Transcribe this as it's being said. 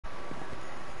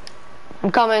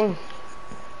I'm coming.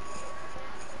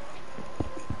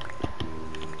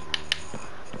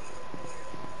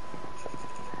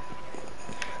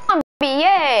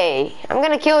 Yay! I'm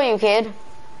gonna kill you, kid.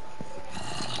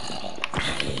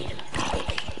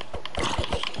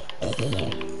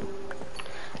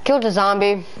 Killed a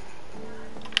zombie.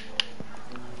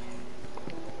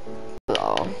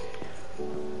 Oh.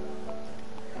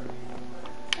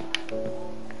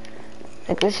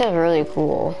 Like, this is really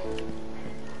cool.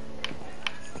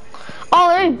 Oh,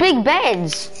 there's big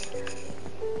beds.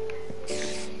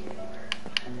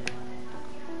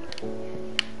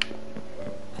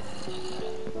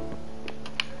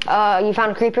 You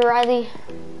found a creeper, Riley?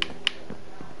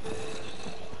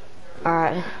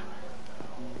 Alright.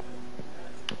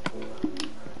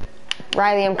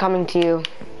 Riley, I'm coming to you.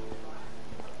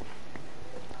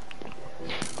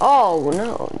 Oh,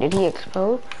 no. Did he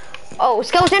explode? Oh,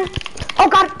 skeleton! Oh,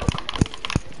 God!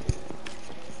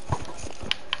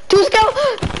 Two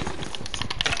skeletons!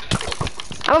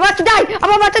 I'm about to die!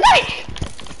 I'm about to die!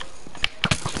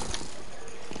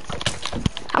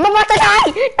 I'm about to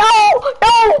die! No!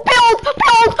 No! Build!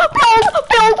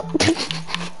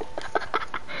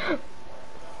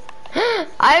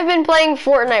 I've been playing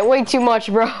Fortnite way too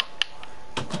much, bro.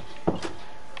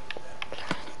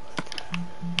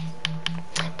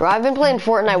 Bro, I've been playing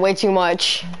Fortnite way too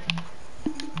much.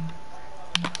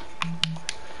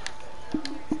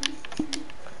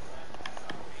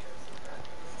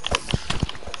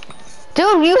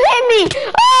 Dude, you hit me!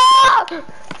 Ah!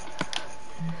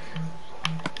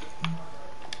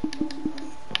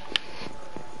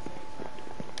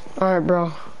 Alright,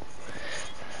 bro.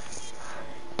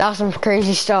 That was some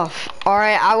crazy stuff.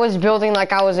 Alright, I was building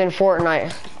like I was in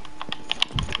Fortnite.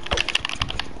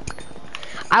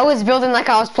 I was building like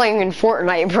I was playing in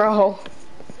Fortnite, bro.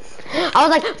 I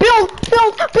was like, build!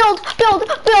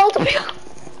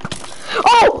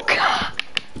 Oh, God!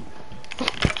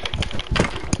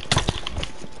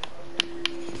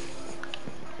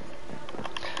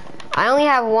 I only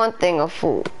have one thing of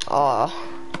food. Oh,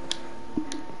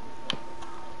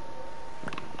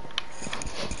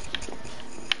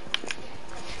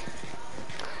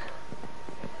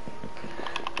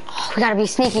 we gotta be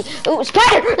sneaky. Ooh,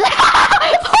 spider!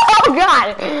 Oh,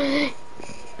 God!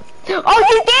 Oh,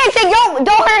 he's dancing! Yo,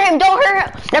 don't hurt him! Don't hurt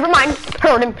him! Never mind.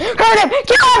 Hurt him! Hurt him!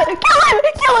 Kill him! Kill him!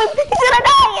 Kill him! He's gonna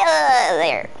die!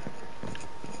 There.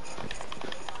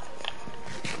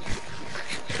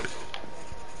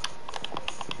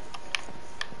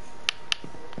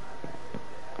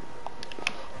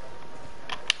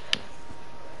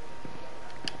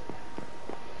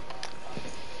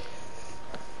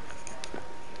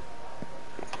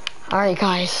 Alright,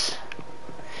 guys.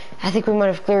 I think we might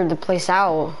have cleared the place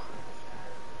out.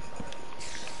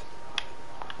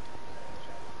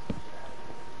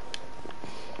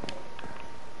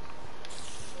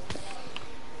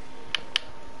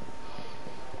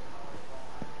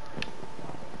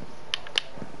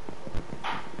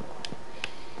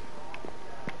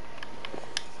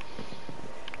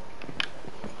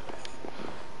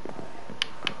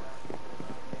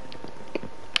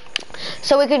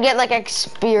 So we could get like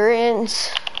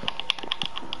experience.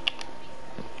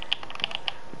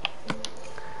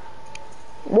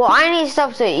 Well, I need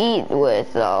stuff to eat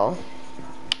with though.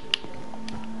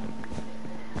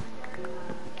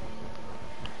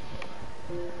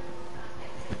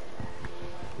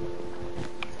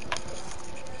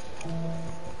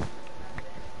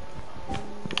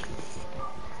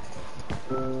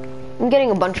 I'm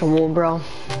getting a bunch of wool, bro.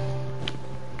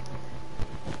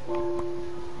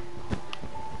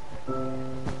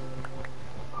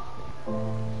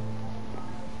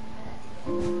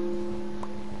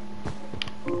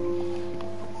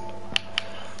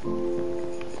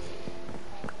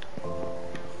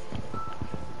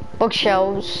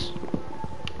 Bookshelves.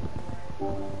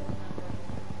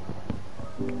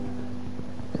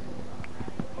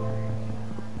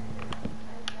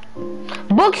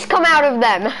 Books come out of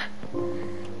them.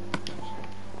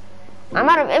 I'm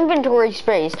out of inventory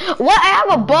space. What? I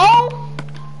have a bow?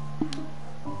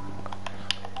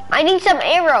 I need some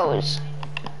arrows.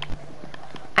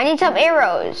 I need some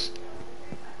arrows.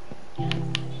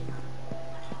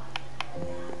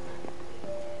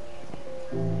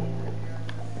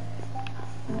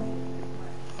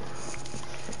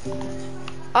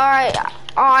 Alright, oh,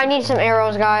 I need some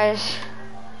arrows, guys.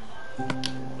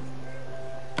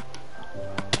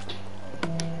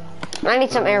 I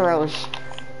need some arrows.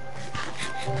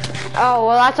 Oh,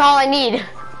 well, that's all I need.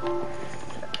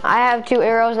 I have 2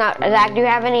 arrows now. Zach, do you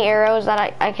have any arrows that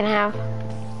I can have?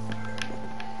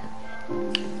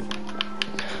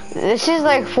 This is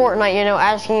like Fortnite, you know,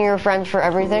 asking your friends for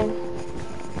everything.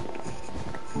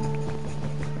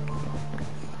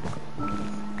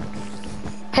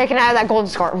 Hey, can I have that golden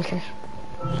scarf? Okay.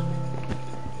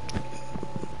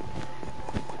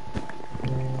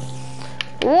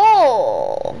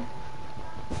 Whoa!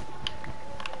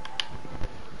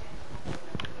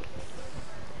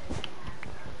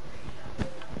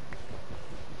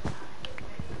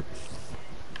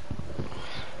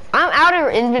 I'm out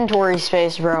of inventory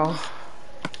space, bro.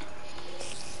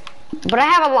 But I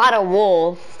have a lot of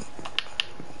wool.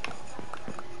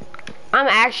 I'm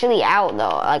actually out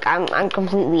though. Like I'm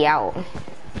completely out.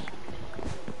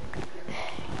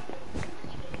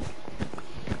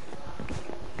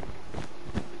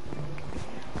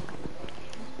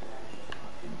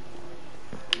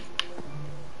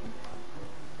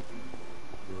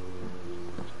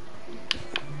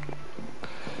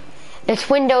 It's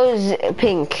Windows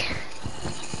pink.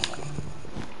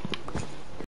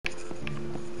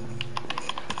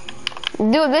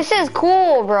 Dude, this is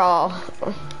cool, bro.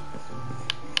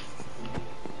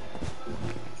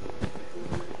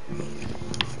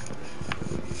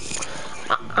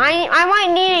 I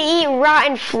might need to eat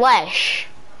rotten flesh.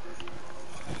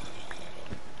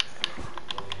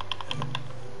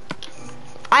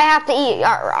 I have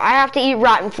to eat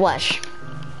rotten flesh.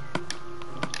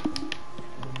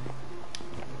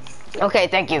 Okay,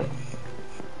 thank you.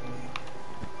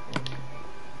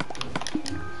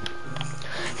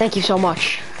 Thank you so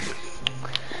much.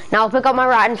 Now I'll pick up my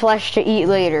rotten flesh to eat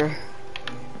later.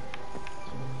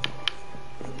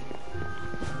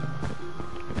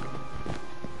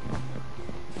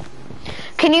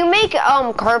 Can you make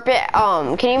carpet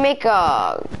can you make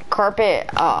carpet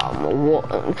wool?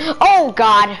 Oh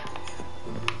god.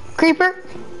 Creeper?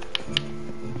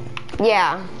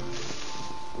 Yeah.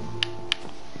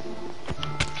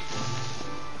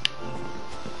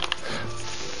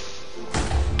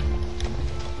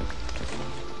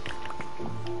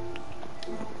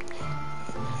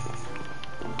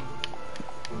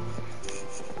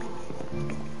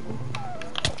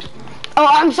 Oh,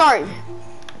 I'm sorry.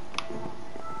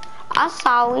 I'm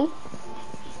sorry.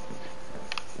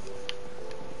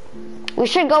 We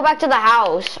should go back to the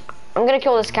house. I'm gonna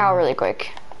kill this cow really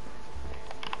quick.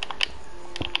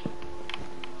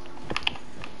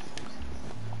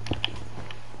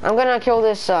 I'm gonna kill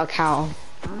this cow.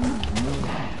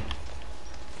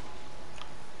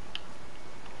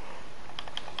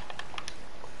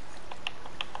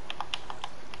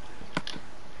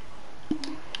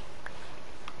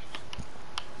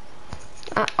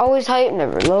 Always hype,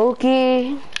 never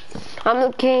low-key. I'm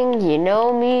the king, you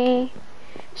know me.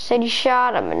 Steady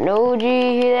shot, I'm an OG,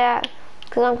 hear that?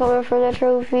 Cause I'm coming for the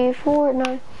trophy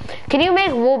Fortnite. Can you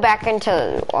make wool back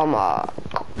into,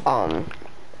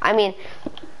 I mean,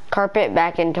 carpet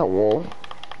back into wool?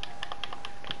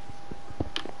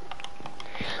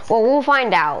 Well, we'll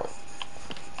find out.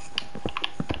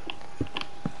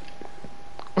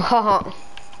 Ha ha.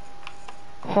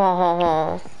 Ha ha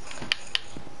ha.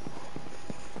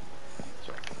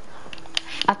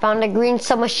 I found a green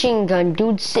submachine gun,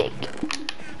 dude, sick.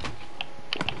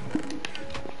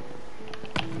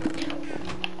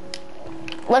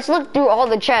 Let's look through all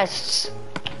the chests.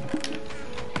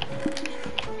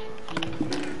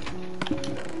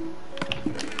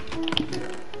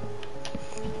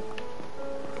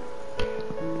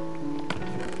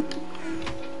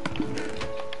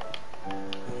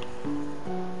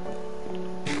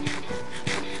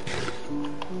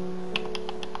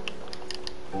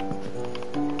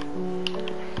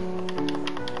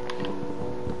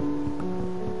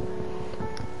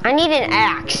 I need an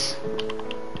axe.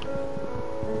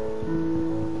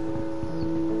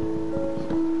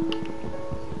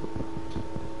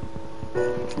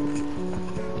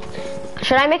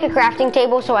 Should I make a crafting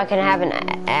table so I can have an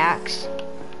axe?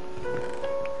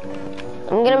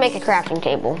 I'm gonna make a crafting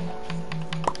table.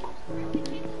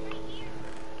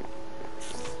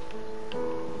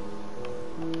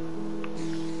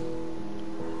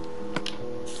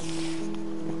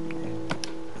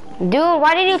 Dude,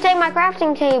 why did you take my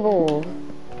crafting table?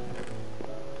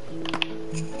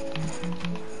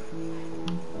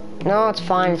 No, it's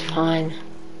fine, it's fine.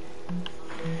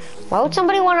 Why would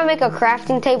somebody want to make a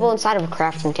crafting table inside of a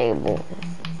crafting table?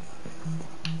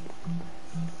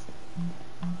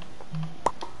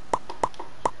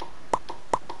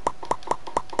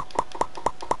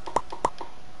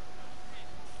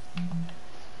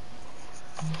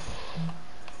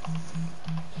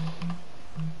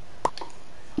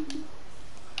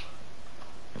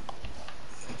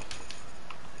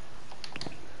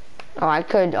 Oh, I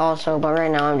could also, but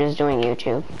right now I'm just doing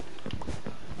YouTube.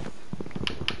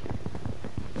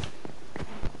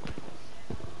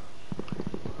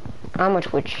 I'm a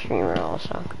Twitch streamer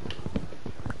also.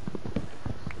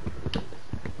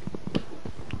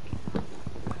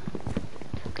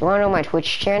 You wanna know my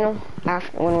Twitch channel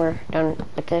after when we're done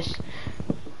with this?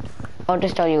 I'll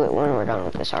just tell you it when we're done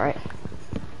with this, alright?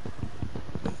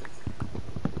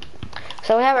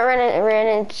 So we haven't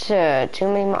ran into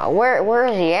too many where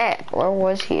is he at? Where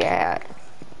was he at?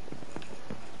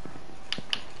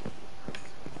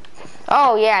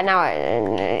 Oh yeah, now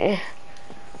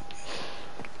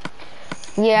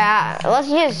yeah, let's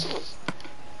just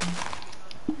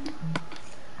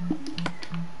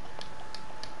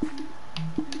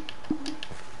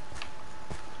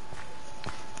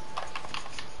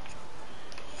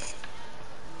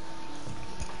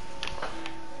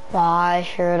why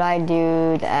should I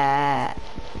do that?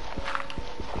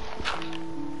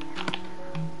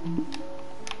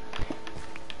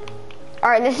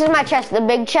 Alright, this is my chest. The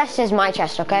big chest is my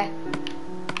chest, okay?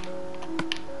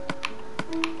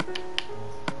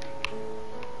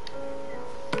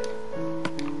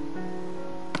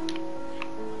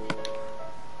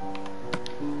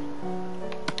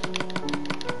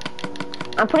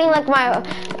 I'm putting like my,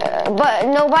 but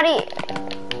nobody,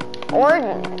 or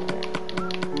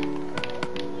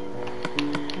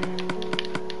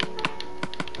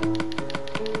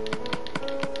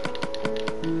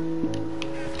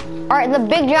alright, the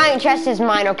big giant chest is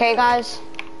mine, okay guys?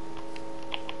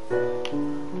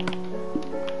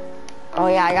 Oh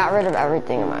yeah, I got rid of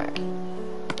everything in mine.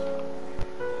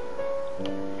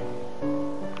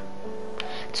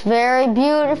 It's a very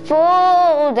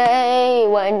beautiful day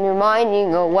when you're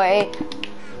mining away.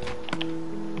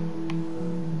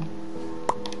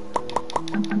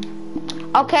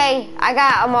 Okay, I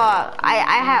got,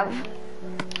 I have.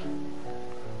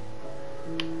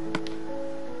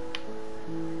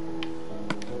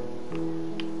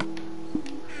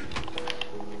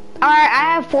 Alright,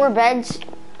 I have 4 beds.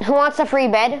 Who wants a free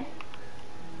bed?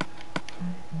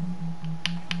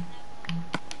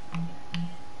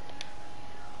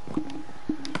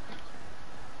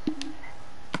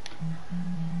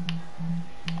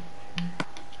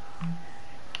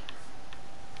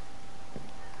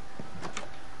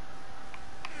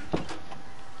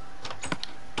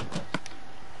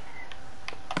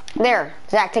 There,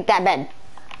 Zach, take that bed.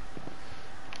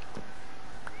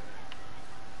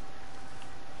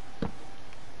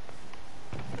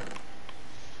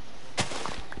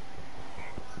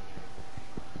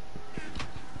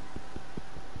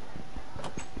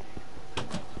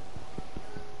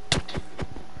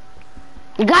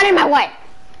 You got in my way.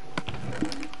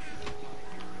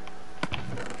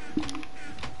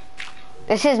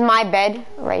 This is my bed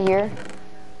right here.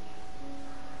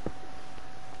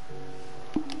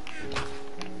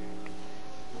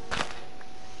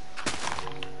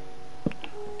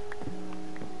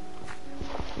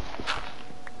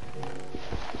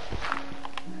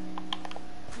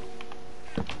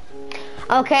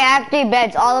 Okay, I have 3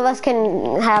 beds. All of us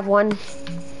can have one.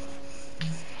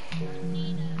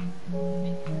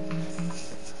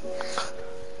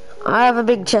 I have a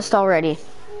big chest already.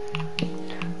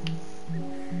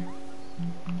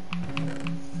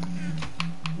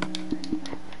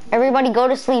 Everybody go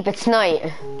to sleep, it's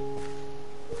night.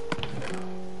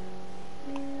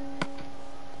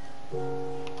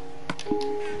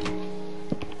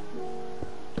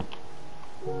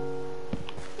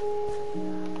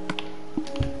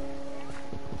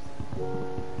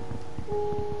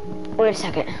 Wait a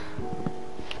second.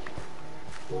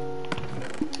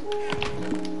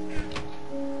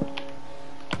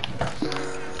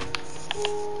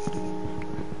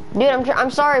 Dude, I'm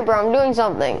sorry, bro. I'm doing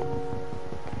something.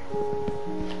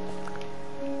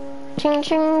 Ching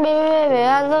ching, baby,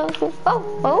 I love you. Oh,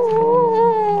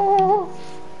 oh.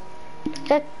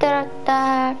 Da, da,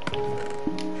 da.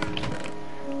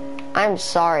 I'm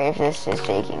sorry if this is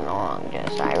taking long.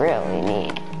 Just I really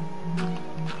need.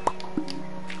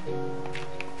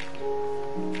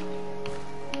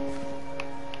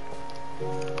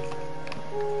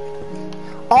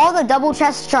 All the double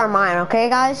chests are mine, okay,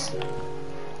 guys?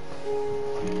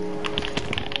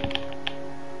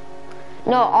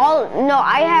 No,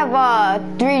 I have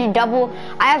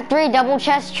 3 double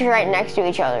chests right next to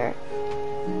each other.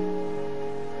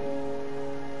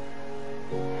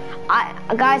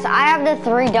 Guys, I have the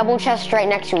 3 double chests right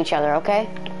next to each other, okay?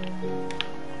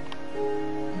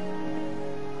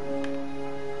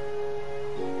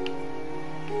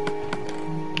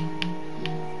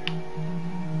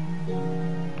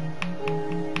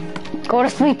 Go to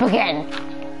sleep again.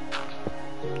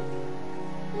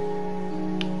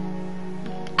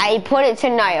 I put it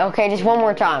tonight, okay? Just one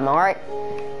more time, alright?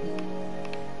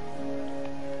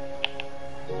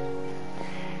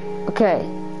 Okay.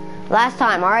 Last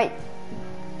time, alright?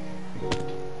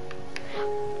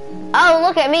 Oh,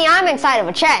 look at me. I'm inside of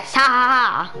a chest. Ha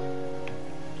ha ha.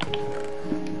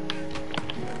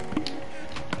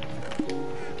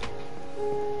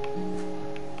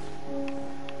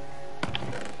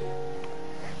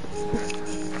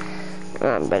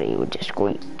 But he would just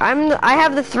go. I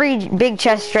have the 3 big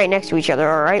chests right next to each other.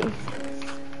 All right.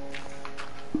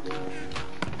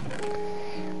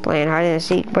 Playing hide and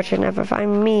seek, but you never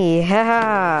find me.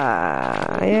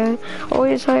 Haha. Yeah.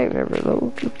 Always hide, never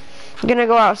look. I'm gonna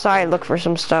go outside look for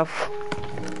some stuff.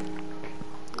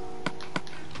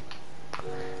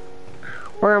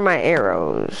 Where are my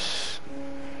arrows?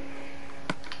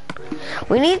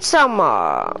 We need some.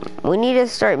 We need to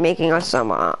start making us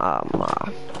some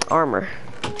armor.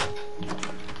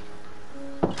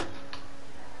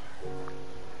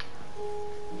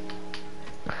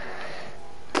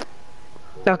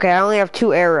 Okay, I only have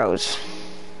 2 arrows.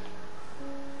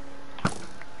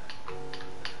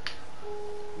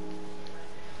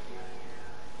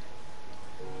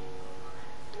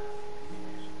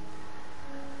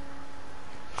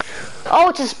 Oh,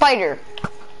 it's a spider.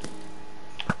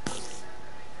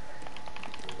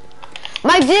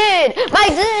 My dude,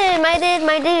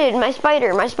 my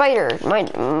spider, my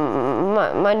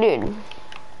dude.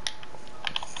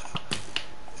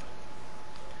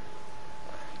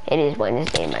 It is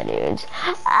Wednesday, my dudes.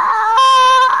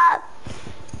 Ah!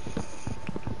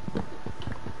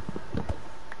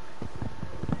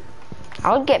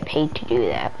 I would get paid to do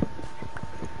that.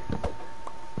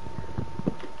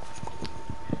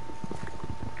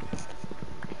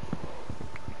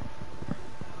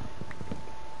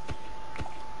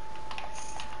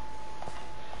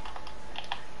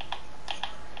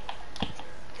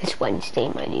 It's Wednesday,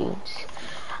 my dudes.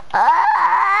 Ah!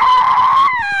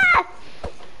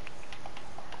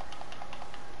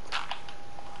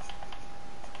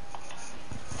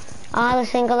 All the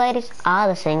single ladies, all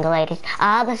the single ladies,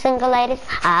 all the single ladies,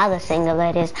 all the single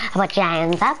ladies, put your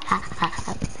hands up.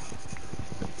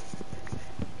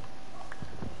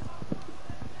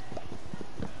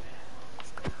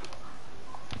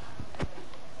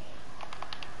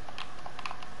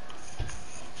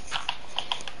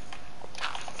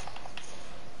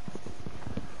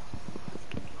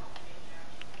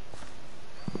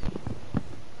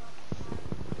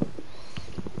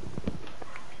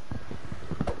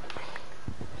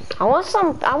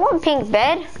 I want pink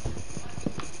bed.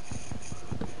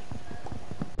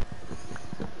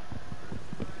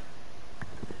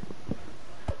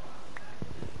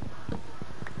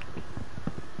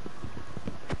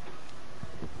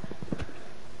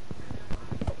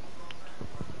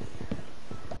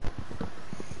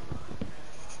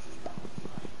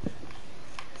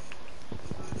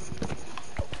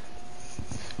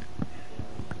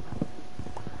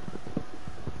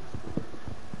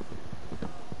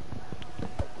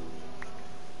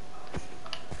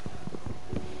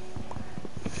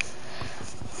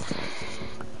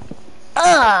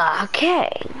 Okay.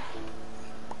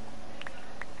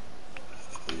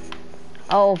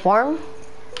 Oh, farm?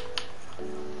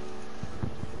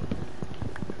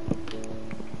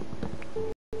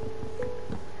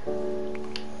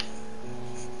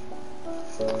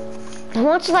 Who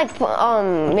wants to like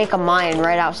make a mine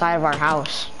right outside of our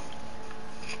house?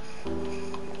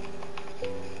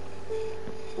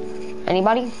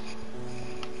 Anybody?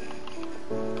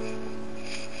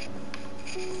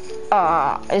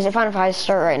 Is it fine if I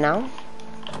start right now?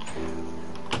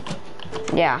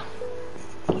 Yeah.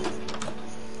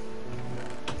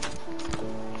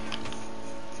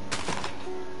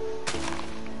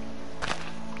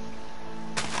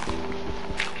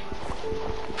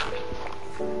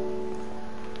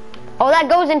 Oh, that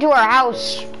goes into our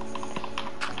house.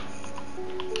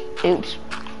 Oops.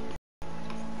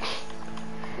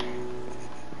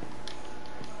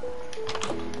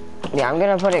 Yeah, I'm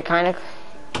gonna put it kind of...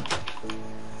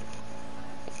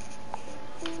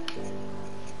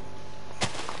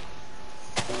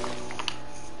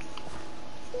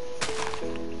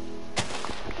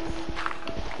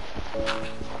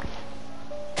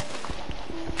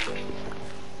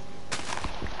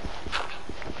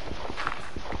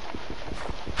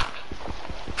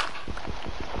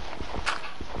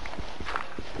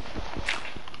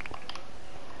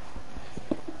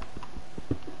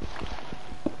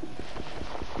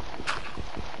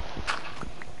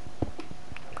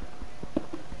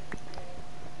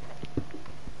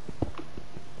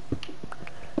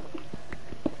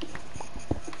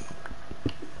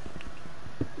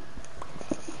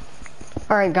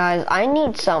 Alright guys, I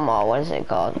need some, what is it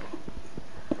called?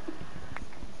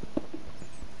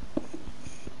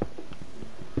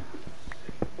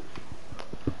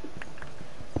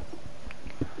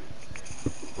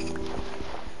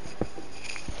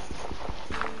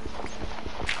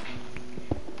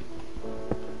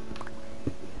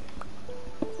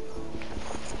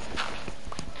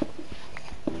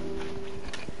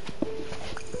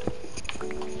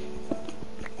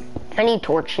 I need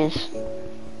torches.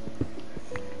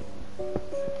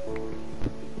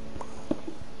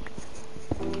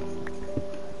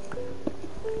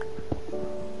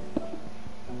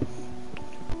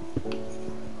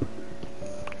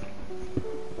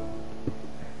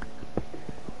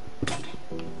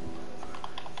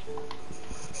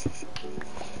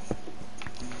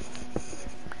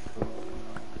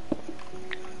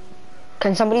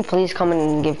 Can somebody please come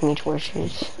and give me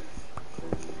torches?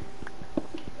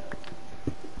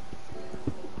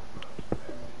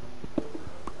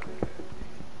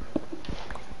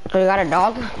 Oh, you got a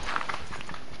dog?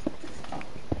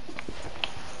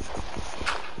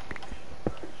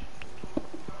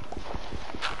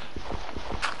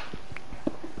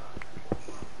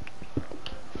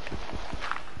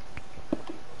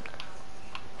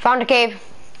 Found a cave.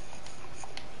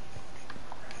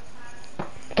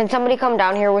 Can somebody come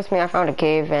down here with me? I found a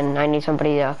cave and I need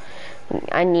somebody to...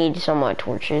 I need some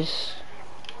torches.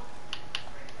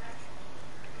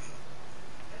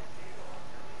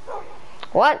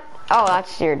 What? Oh,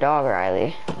 that's your dog,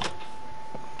 Riley.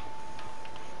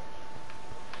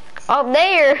 Up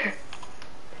there!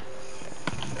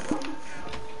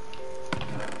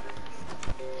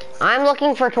 I'm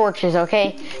looking for torches,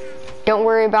 okay? Don't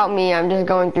worry about me, I'm just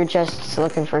going through chests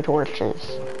looking for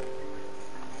torches.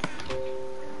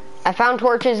 I found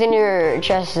torches in your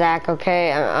chest, Zach,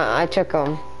 okay? I took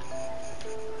them.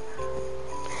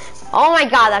 Oh my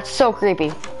god, that's so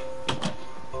creepy.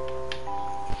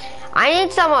 I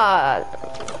need some,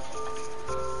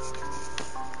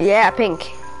 yeah,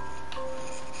 pink.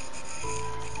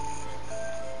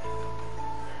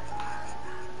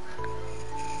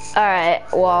 Alright,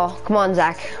 well, come on,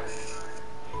 Zach.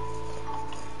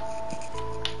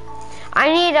 I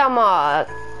need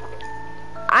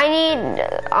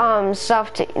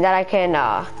stuff that I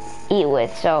can eat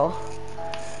with, so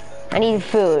I need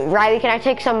food. Riley, can I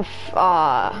take some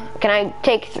can I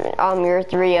take your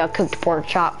 3 cooked pork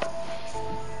chop?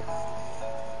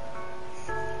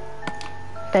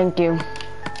 Thank you.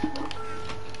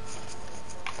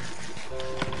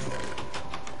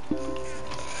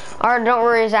 Alright, don't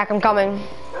worry, Zach, I'm coming.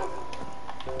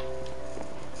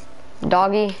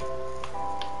 Doggy.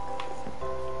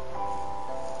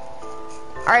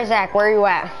 Alright, Zach, where are you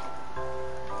at?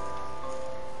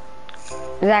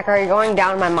 Zach, are you going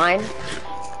down my mine?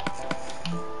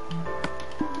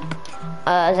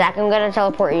 Zach, I'm gonna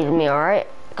teleport you to me, alright?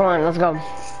 Come on, let's go.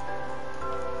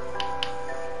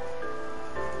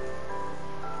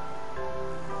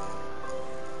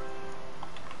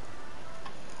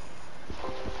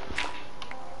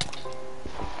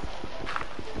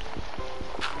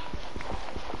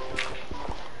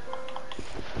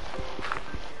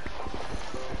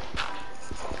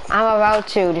 I'm about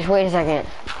to, just wait a second.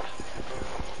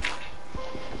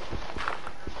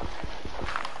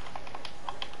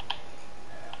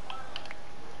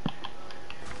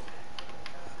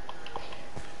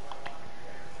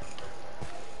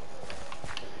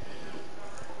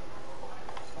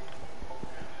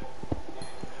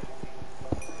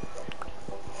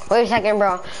 Wait a second,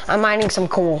 bro. I'm mining some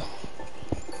coal.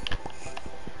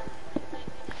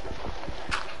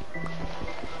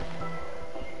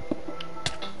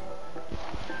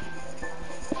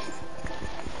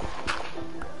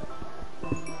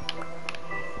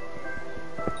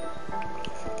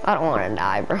 I don't want to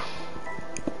die, bro.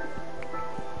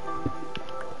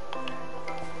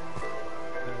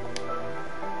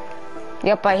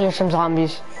 Yep, I hear some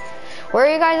zombies. Where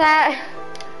are you guys at?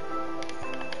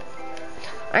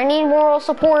 I need moral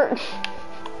support.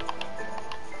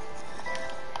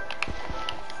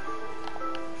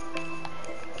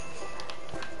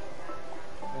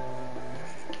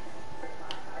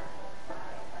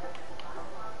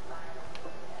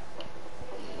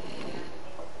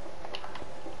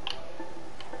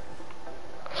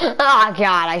 Oh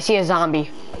god, I see a zombie.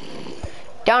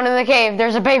 Down in the cave,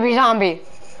 there's a baby zombie.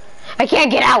 I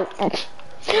can't get out.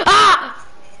 Ah!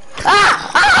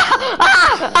 Ah! Ah!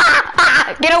 Ah! Ah!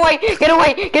 Ah! Get away! Get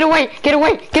away! Get away! Get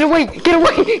away! Get away! Get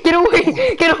away! Get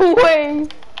away! Get away!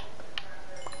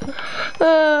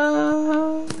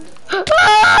 Ah!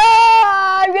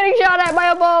 I'm getting shot at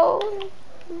by a bow.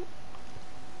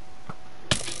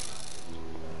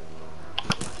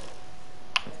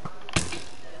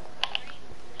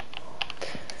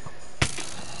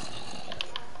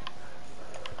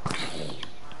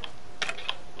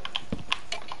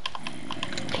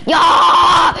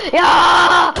 Yeah!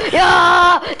 Yeah!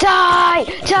 Yeah! Die!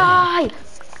 Die!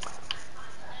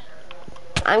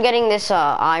 I'm getting this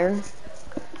iron.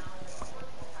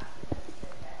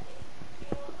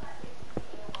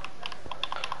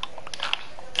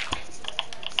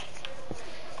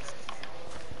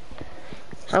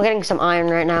 I'm getting some iron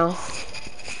right now.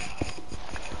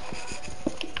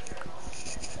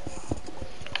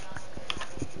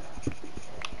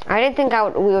 I didn't think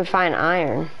we would find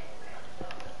iron.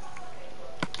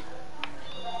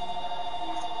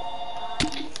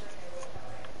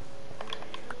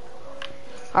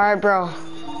 Alright, bro.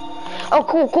 Oh,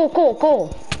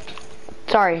 cool.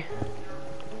 Sorry.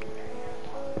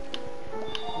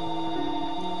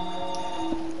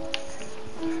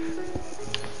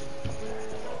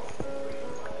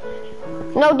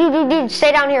 No, dude,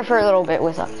 stay down here for a little bit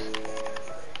with us.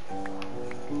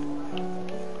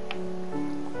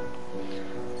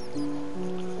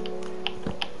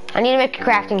 I need to make a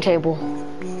crafting table.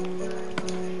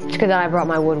 It's good that I brought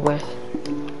my wood with.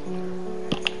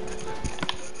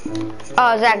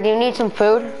 Oh, Zach, do you need some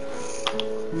food?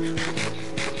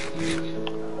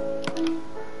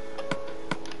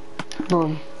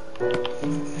 Boom.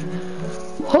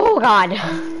 Oh, God.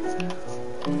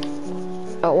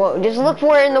 Oh, well, just look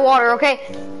for it in the water, okay?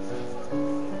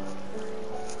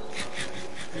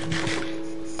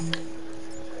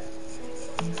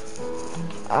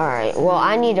 Alright, well,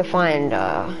 I need to find,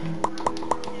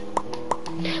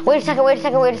 Wait a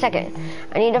second.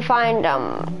 I need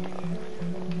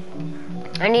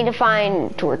to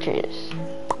find torches.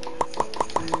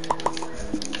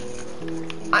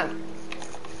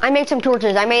 I made some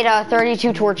torches. I made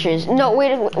 32 torches. No,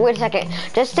 wait a second.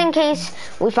 Just in case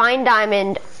we find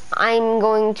diamond, I'm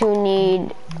going to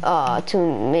need to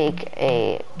make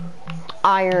a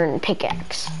iron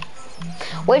pickaxe.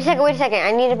 Wait a second.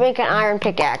 I need to make an iron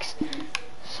pickaxe.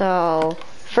 So,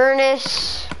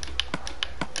 furnace.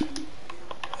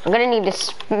 I'm gonna need to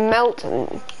smelt.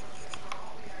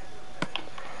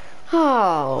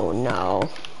 Oh no.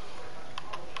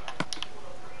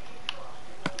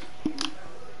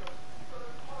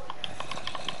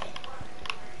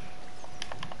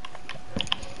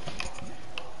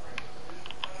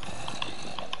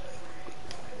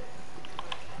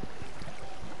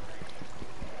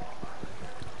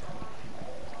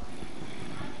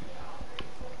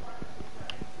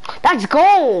 That's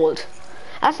gold!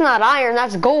 That's not iron,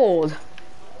 that's gold.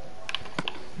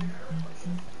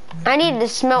 I need to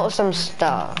smelt some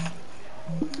stuff.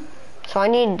 So I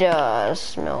need to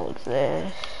smelt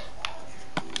this.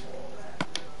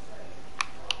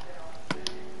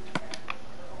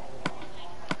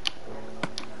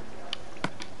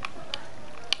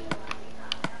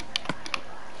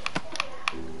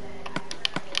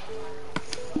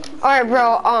 Alright,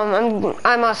 bro,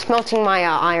 I'm smelting my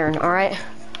iron, alright?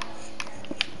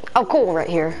 Oh, cool, right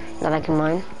here that I can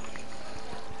mine.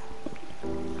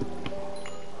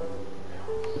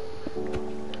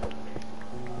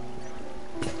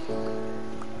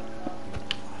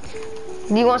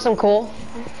 Do you want some coal?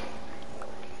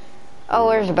 Oh,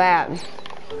 there's a bat.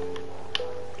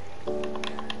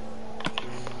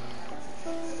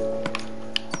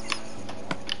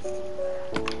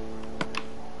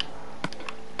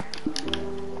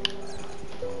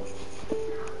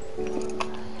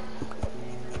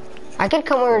 I could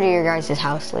come over to your guys'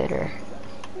 house later.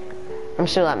 I'm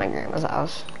still at my grandma's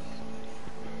house.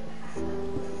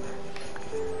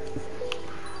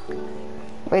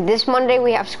 Wait, this Monday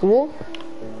we have school?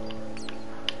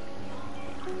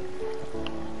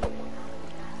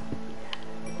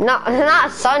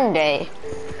 Not Sunday.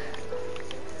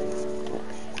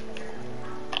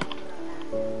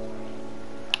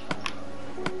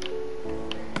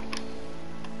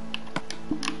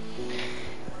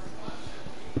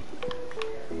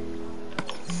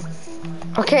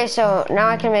 Okay, so now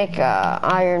I can make an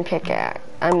iron pickaxe.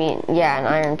 An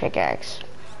iron pickaxe.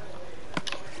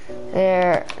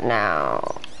 There,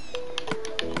 now.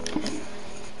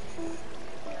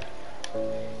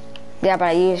 Yeah, but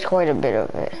I used quite a bit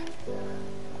of it.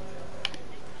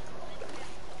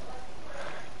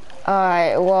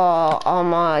 Alright,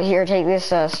 well, here, take this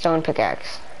stone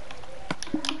pickaxe.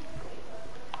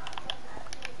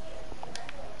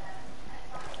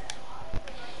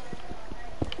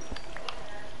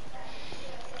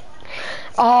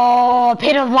 Oh,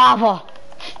 pit of lava.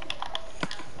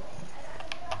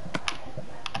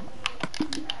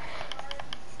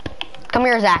 Come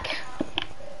here, Zach.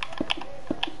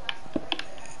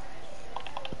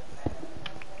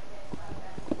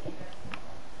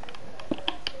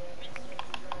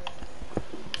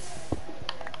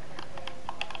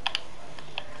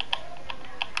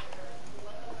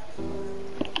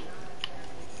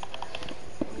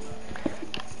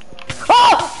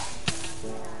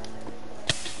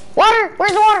 Water!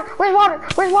 Where's the water? Where's water?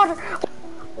 Where's water?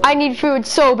 I need food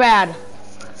so bad.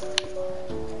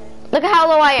 Look at how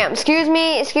low I am. Excuse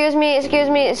me.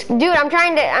 Dude, I'm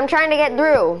trying to get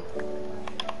through.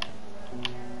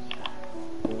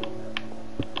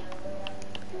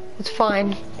 It's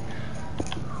fine.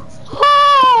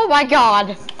 Oh my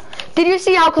god. Did you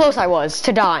see how close I was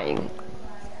to dying?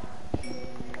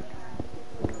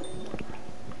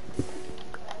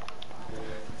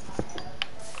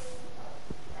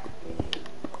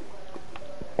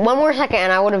 One more second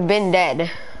and I would have been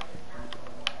dead.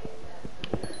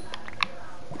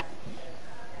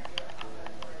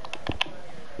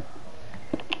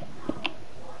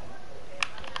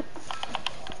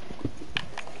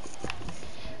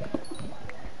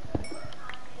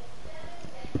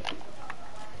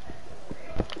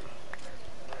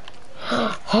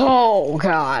 Oh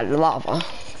god, lava.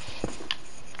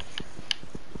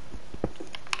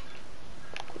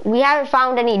 We haven't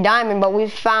found any diamond, but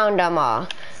we've found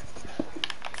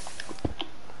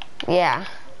yeah.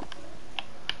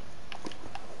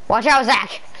 Watch out,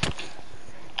 Zach.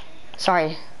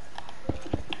 Sorry.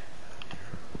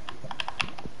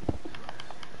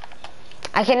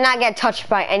 I cannot get touched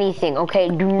by anything, okay?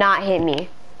 Do not hit me.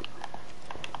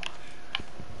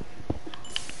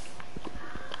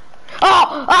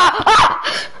 Oh! Ah!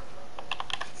 Ah!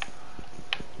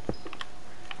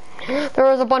 There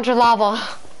was a bunch of lava.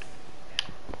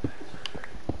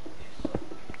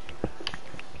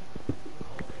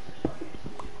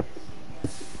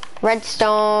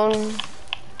 Redstone.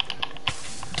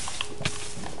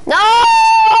 No!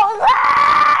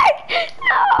 Zach!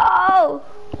 No!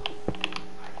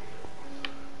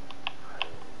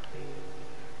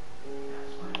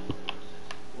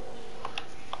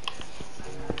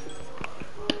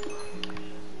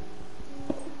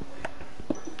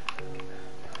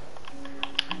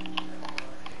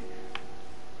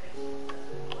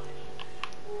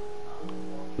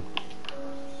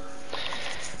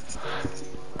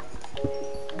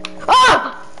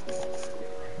 Ah!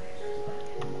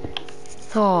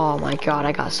 Oh my god,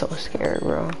 I got so scared,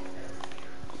 bro.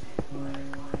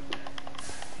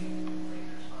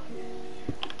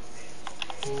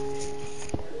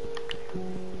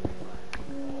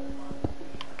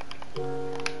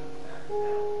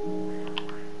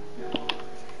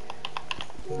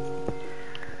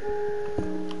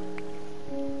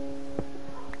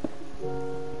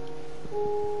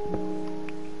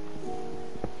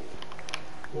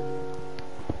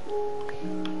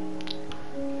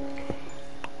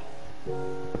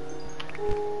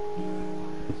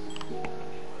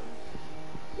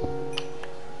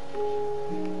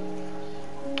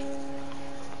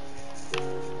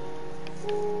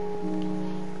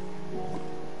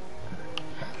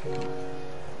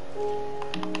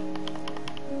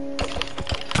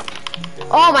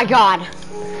 Oh my god.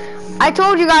 I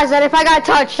told you guys that if I got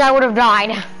touched, I would have died.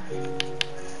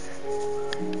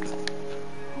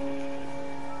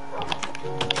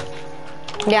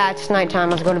 Yeah, it's nighttime.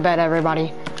 Let's go to bed,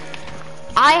 everybody.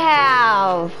 I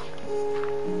have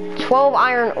 12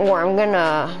 iron ore. I'm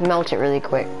gonna melt it really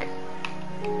quick.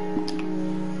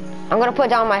 I'm gonna put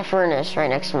down my furnace right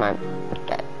next to my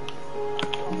bed.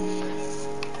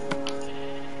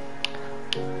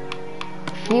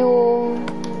 Fuel.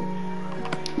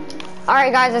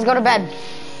 Alright guys, let's go to bed.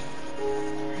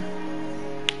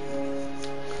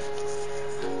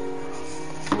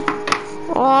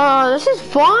 Oh, this is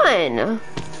fun.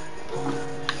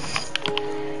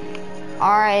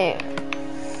 Alright.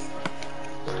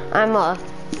 I'm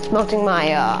smelting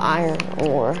my iron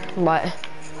ore, but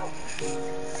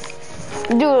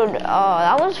dude,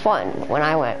 that was fun when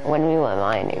we went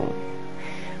mining.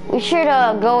 We should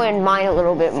go and mine a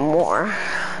little bit more.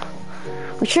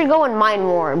 We should go and mine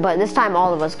more, but this time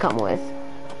all of us come with.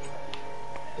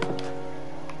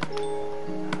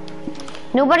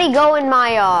 Nobody go in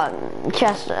my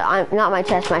chest, not my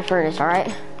chest, my furnace,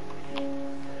 alright?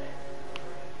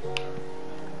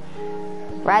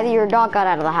 Rather your dog got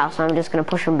out of the house, so I'm just gonna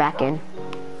push him back in.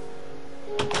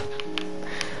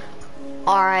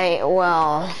 Alright,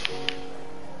 well.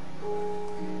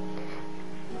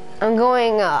 I'm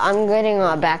getting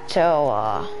back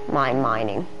to my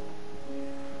mining.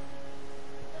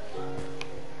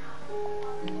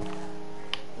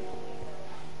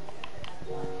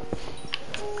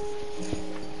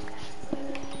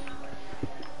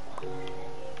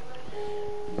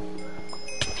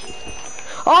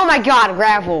 Oh my god,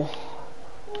 gravel.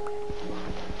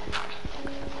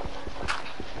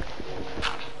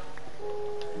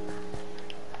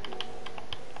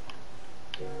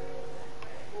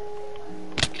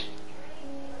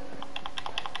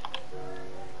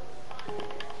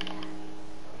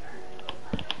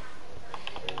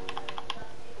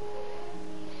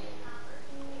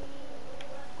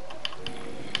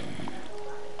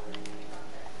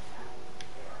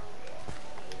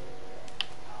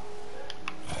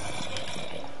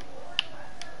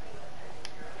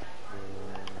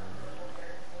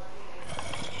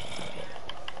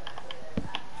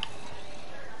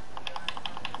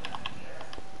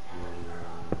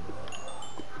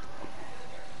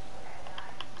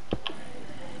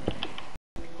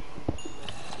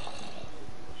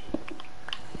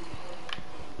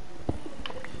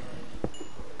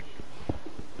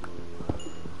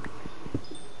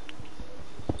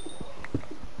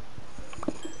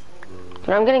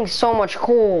 But I'm getting so much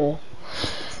coal.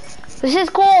 This is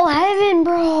coal heaven,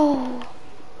 bro.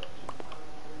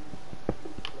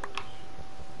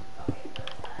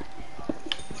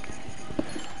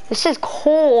 This is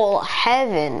coal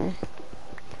heaven.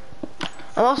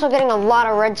 I'm also getting a lot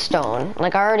of redstone.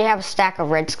 Like, I already have a stack of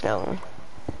redstone.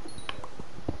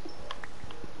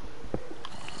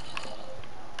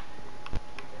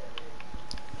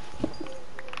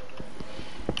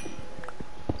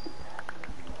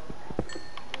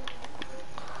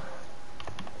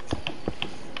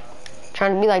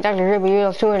 Trying to be like Dr. Dribble, you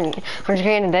have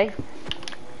 200K in a day.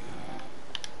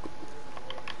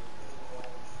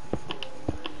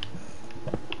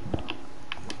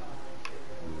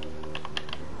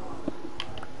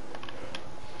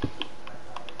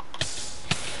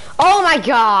 Oh my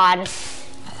god!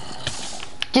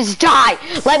 Just die!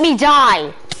 Let me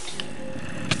die!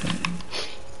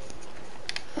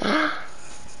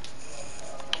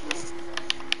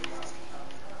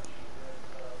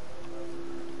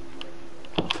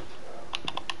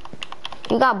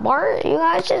 You got Bart? You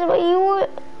guys just what you would.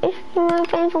 If you're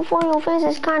painful for your face,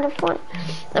 it's kind of fun.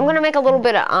 I'm gonna make a little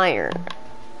bit of iron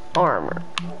armor.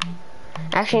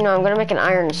 Actually, no, I'm gonna make an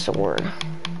iron sword.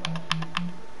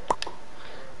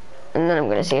 And then I'm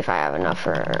gonna see if I have enough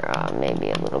for maybe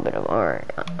a little bit of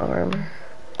armor.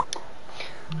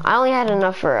 I only had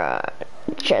enough for a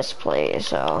chest plate,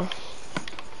 so.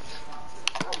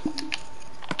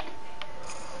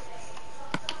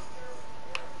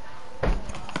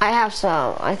 I have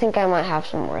some. I think I might have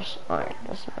some more iron.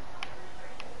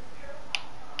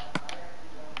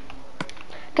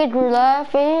 Could you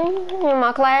laughing in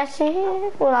my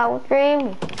classes while I was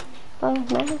dreaming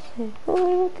of massive? Who do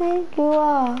you think you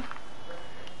are?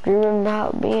 Dreaming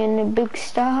about being a big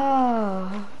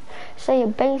star. Say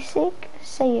it basic,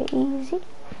 say it easy.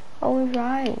 Always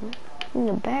riding in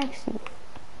the backseat.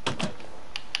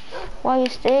 While you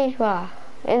stage by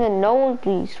in the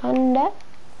nosebleeds, thunder.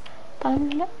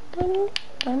 Thunder, thunder,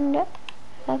 thunder,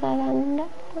 thunder.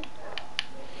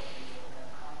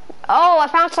 Oh, I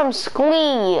found some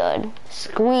squid.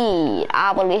 Squid,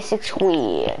 obelisk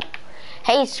squid.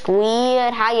 Hey,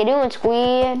 squid, how you doing,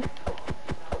 squid?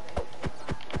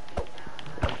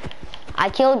 I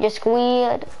killed your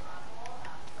squid.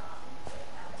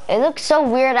 It looks so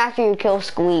weird after you kill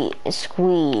squids.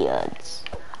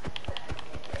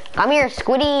 Come here,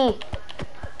 squiddy.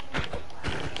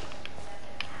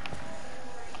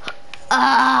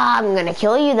 I'm gonna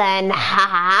kill you then. Ha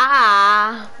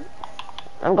ha.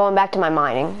 I'm going back to my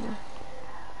mining.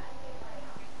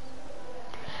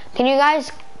 Can you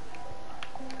guys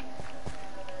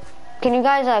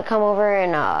come over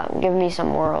and give me some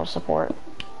moral support?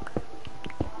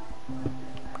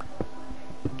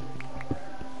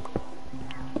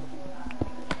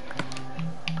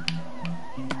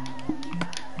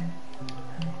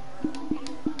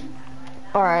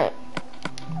 All right.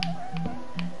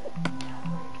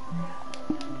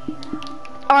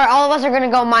 Alright, all of us are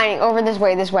gonna go mining over this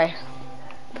way.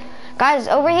 Guys,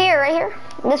 over here, right here.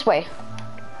 This way.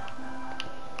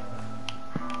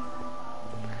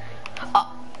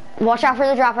 Watch out for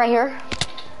the drop right here.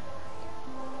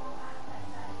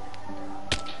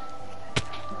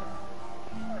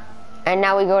 And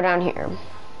now we go down here.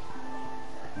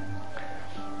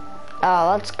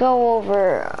 Let's go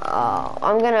over,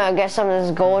 I'm gonna get some of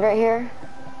this gold right here.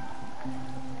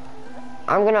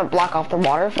 I'm gonna block off the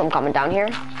water from coming down here.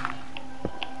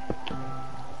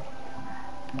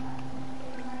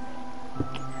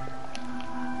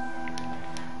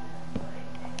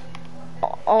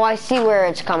 Oh, I see where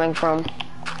it's coming from.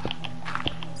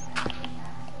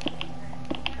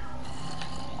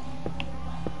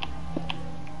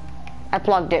 I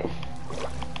plugged it.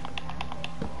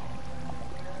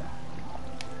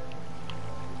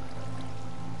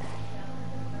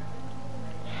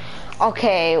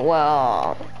 Okay,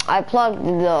 well, I plugged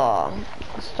the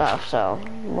stuff, so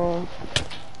boom.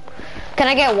 Can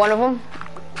I get one of them?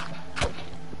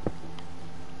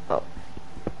 Oh,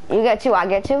 you get two, I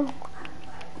get two.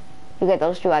 You get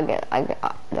those two, I get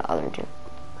the other two.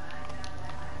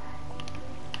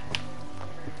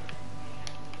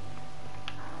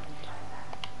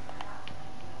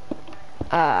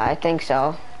 I think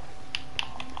so.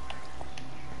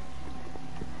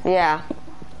 Yeah.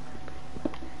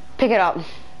 Pick it up.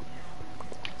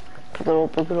 Pick it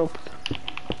up, pick it up.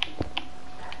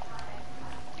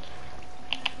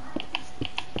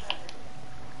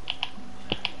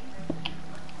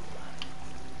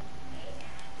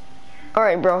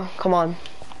 Alright, bro, come on.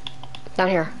 Down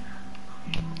here.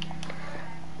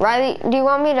 Riley, do you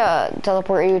want me to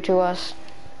teleport you to us?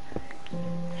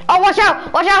 Oh, watch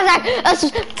out! Watch out,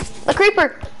 Zach! The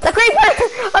creeper! The creeper!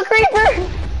 A creeper!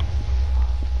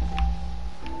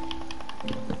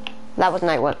 That was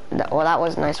nice. Well, that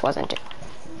was nice, wasn't it?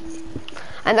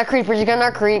 And the creeper's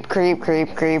gonna creep,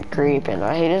 and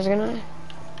the hater's gonna.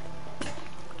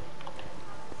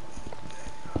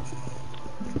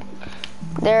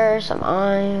 There's some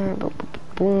iron. Boom,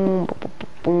 boom,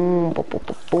 boom, boom, boom,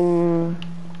 boom, boom.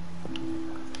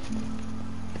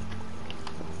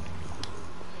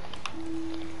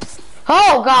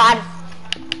 Oh God!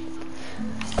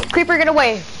 Creeper, get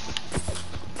away!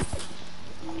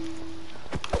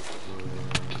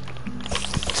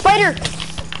 Spider!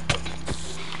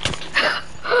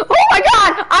 Oh my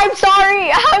God! I'm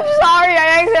sorry! I'm sorry!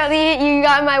 I accidentally hit you. You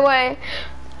got in my way.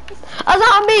 A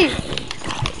zombie!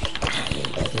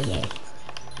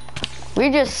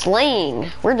 We're just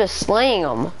slaying. We're just slaying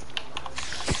them.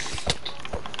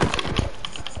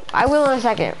 I will in a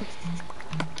second.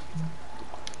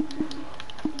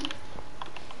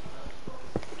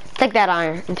 Take that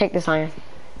iron and take this iron.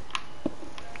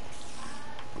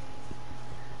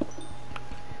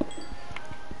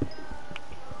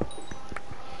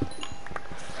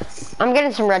 I'm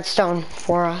getting some redstone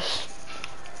for us.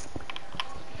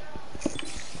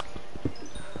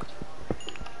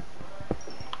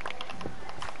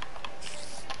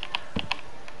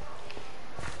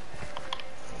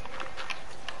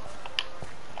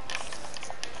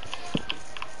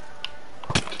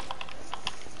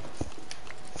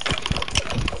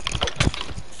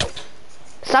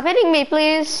 Stop hitting me,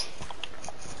 please.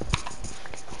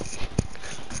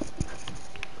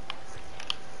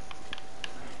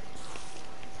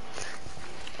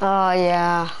 Oh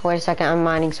yeah, wait a second, I'm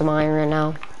mining some iron right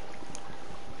now.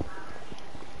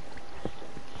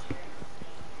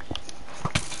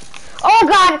 Oh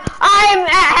God, I'm at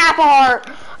half a heart.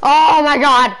 Oh my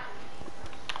God.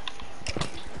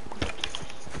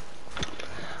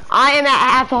 I am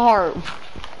at half a heart.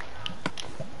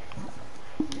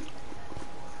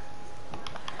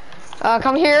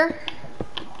 Come here.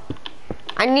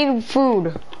 I need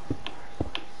food.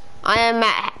 I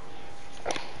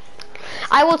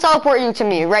will teleport you to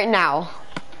me right now.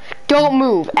 Don't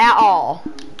move at all.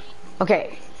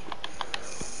 Okay.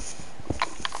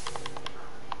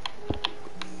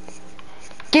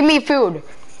 Give me food.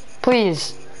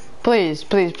 Please. Please,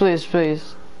 please, please,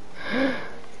 please.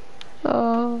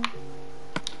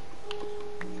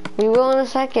 We will in a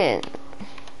second.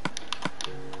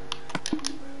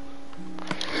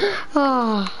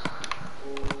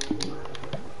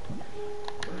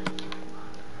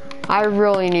 I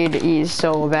really need to eat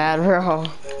so bad, bro.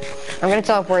 I'm gonna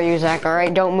teleport you, Zach,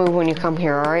 alright? Don't move when you come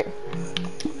here, alright?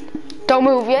 Don't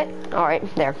move yet. Alright,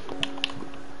 there.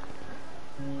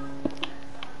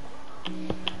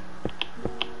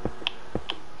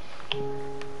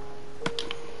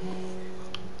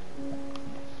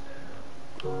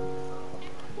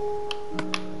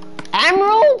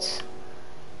 Emeralds?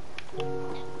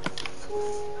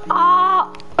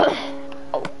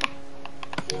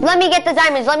 Let me get the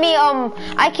diamonds. Let me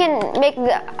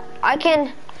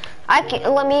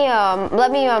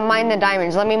mine the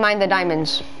diamonds. Let me mine the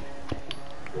diamonds.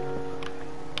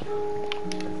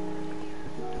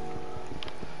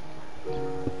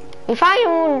 We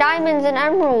find diamonds and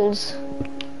emeralds.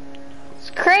 It's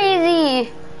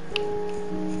crazy.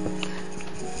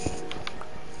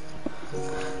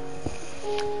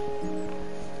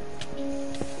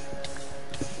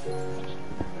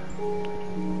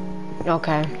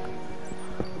 Okay.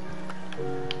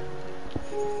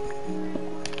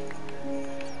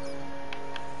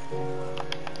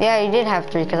 Yeah, you did have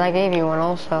 3 because I gave you one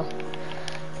also.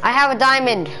 I have a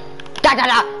diamond. Da da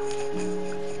da.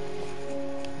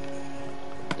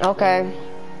 Okay.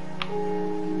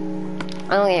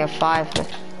 I only have 5.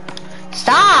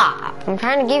 Stop! I'm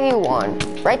trying to give you one.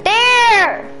 Right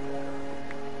there!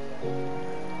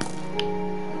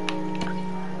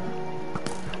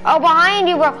 Oh, behind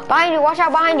you, bro. Behind you. Watch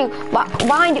out behind you.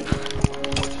 Behind you.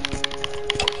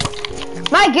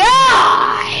 My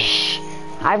gosh!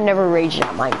 I've never raged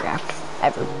at Minecraft.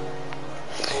 Ever.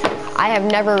 I have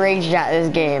never raged at this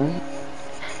game.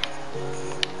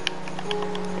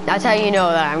 That's how you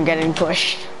know that I'm getting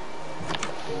pushed.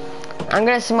 I'm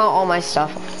gonna smelt all my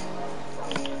stuff.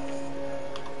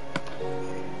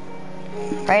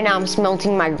 Right now I'm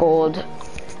smelting my gold.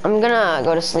 I'm gonna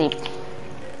go to sleep.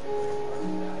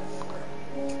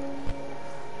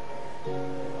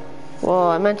 Well,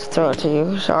 I meant to throw it to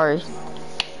you, sorry.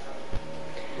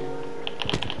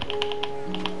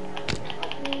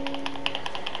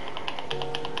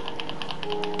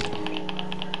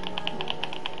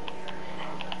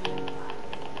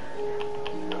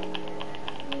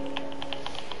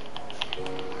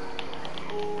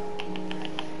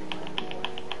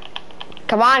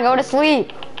 Come on, go to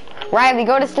sleep. Riley,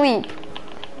 go to sleep.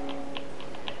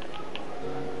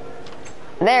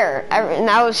 There.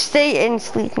 Now stay in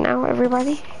sleep now,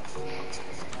 everybody.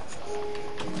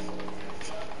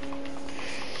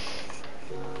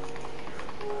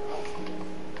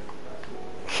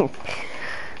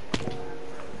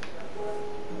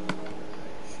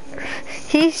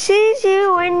 He sees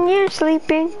you when you're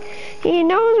sleeping. He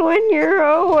knows when you're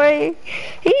awake.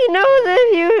 He knows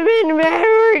if you've been bad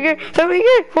or good. So be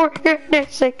good for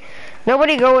goodness sake.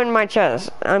 Nobody go in my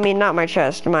chest. I mean, not my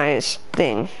chest, my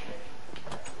thing.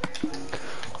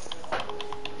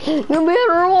 You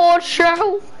better watch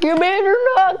out. You better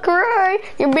not cry.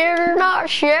 You better not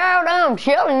shout. I'm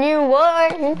telling you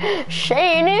what.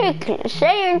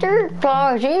 Santa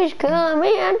Claus is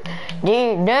coming.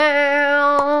 Dig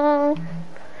down.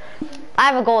 I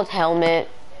have a gold helmet.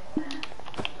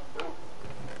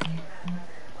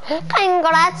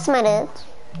 Congrats, my dude.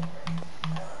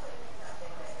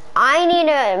 I need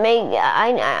to make.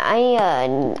 I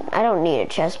don't need a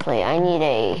chest plate. I need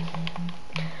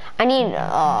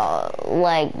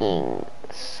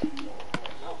leggings.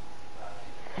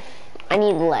 I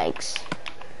need legs.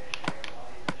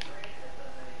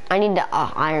 I need the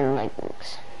iron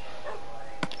leggings.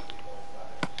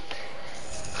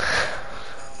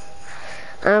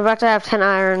 I'm about to have 10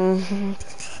 iron.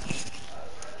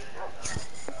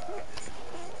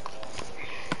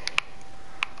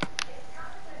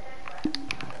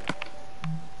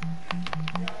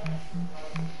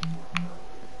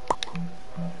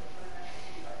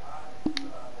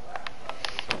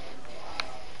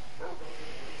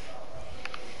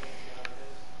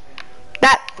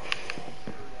 That.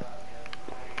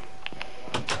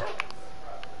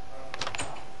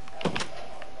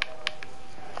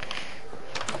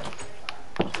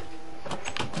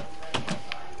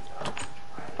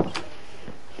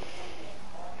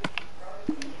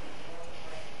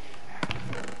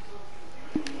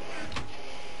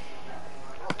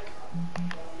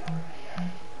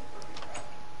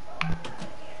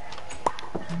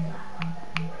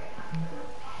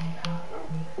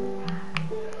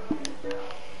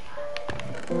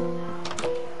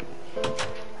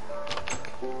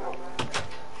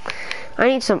 I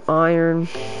need some iron.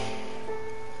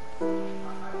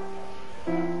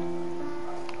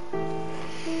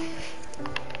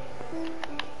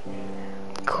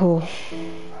 Cool.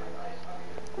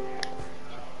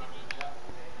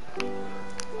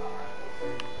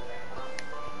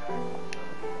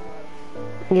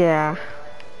 Yeah.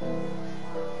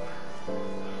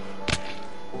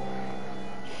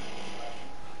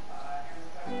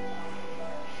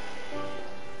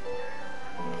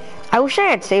 I wish I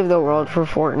had saved the world for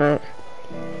Fortnite.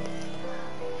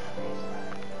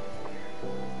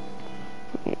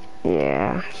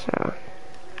 Yeah, so.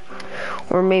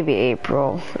 Or maybe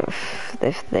April,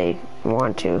 if they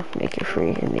want to make it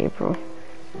free in April.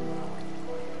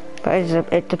 But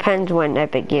it depends when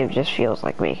Epic Games just feels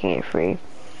like making it free.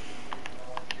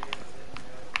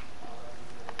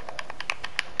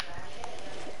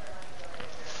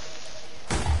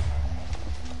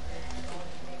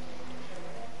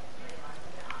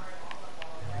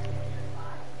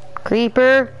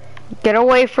 Creeper, get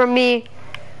away from me.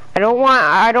 I don't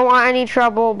want any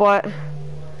trouble, but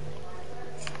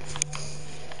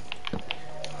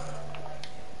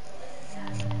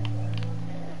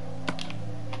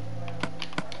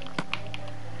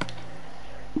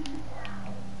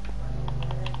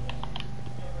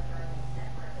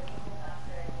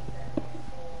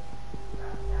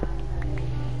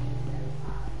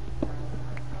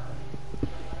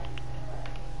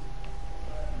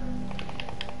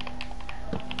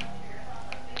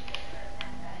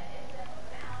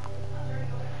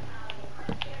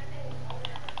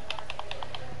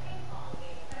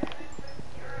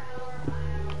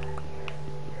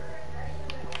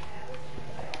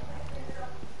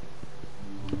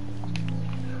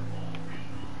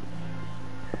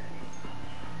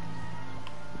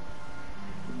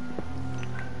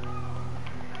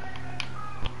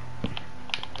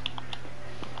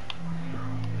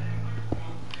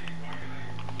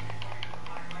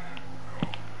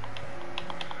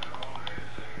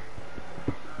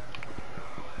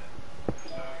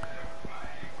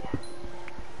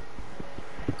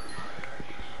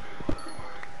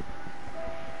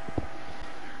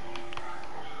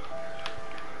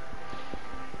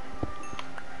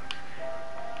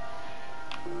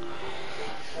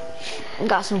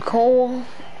got some coal.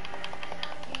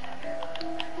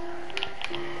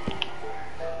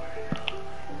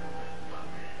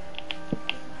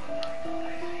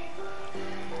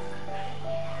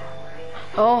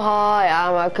 Oh hi,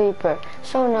 I'm a creeper.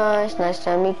 So nice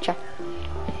to meet ya.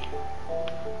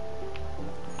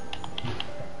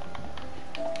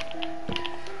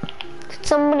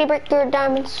 somebody break your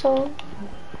diamond sword?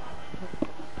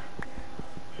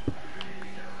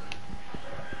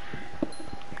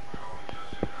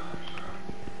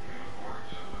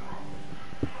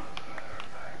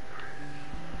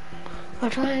 I'm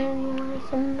trying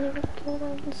somebody break your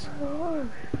diamond sword.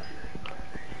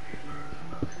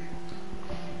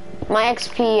 My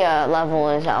XP level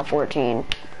is 14.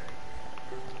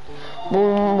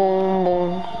 Boom, boom,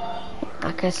 boom.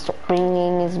 I can stop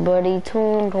ringing his buddy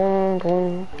tune, boom,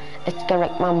 boom. It's gonna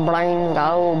make my brain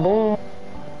go boom.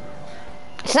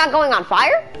 It's not going on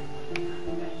fire?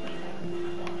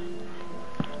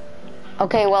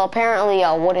 Okay, well apparently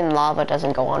wooden lava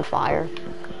doesn't go on fire.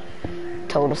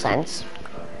 Total sense.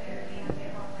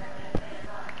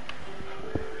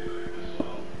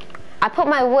 I put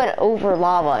my wood over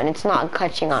lava and it's not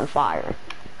catching on fire.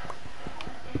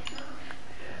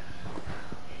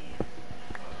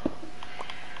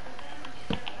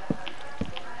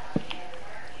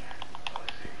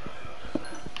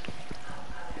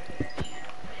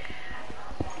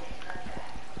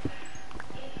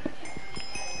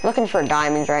 Looking for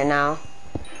diamonds right now.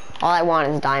 All I want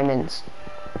is diamonds.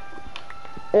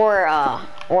 Or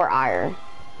iron.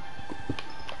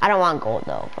 I don't want gold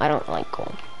though. I don't like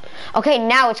gold. Okay,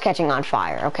 now it's catching on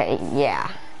fire. Okay,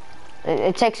 yeah.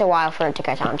 It takes a while for it to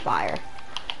catch on fire.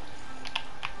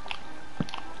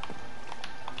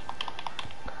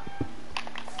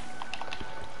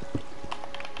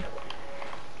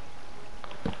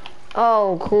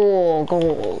 Oh, cool,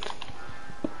 gold.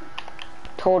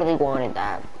 Totally wanted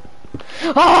that.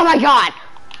 Oh my god!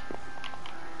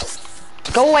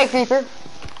 Go away, creeper.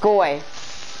 Go away.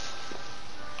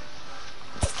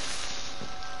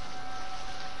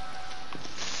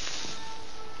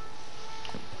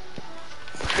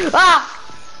 Ah!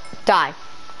 Die.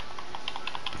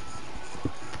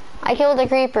 I killed the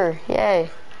creeper. Yay.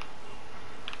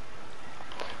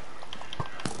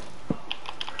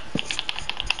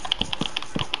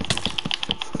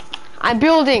 I'm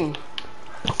building.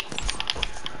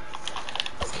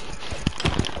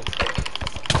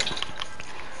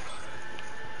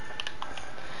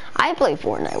 I play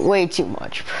Fortnite way too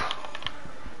much, bro.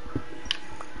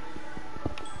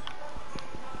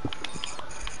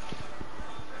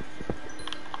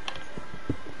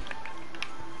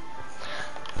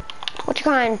 What you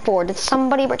crying for? Did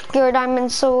somebody break your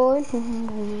diamond sword?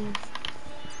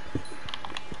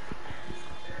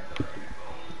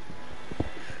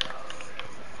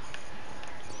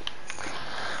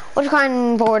 What you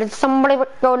crying for? Did somebody break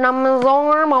your diamond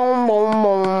sword? Boom, boom,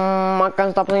 boom. I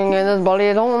can't stop singing this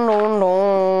bloody don, don,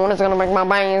 don. It's gonna make my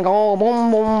brain go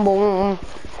boom, boom, boom.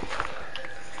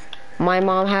 My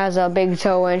mom has a big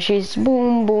toe and she's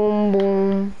boom, boom,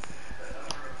 boom.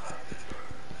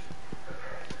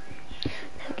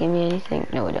 Give me anything?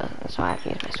 No, it doesn't. So I have to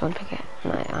use my stone pickaxe,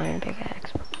 my iron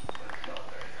pickaxe.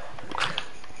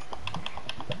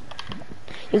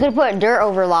 You could put dirt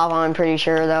over lava, I'm pretty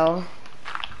sure, though.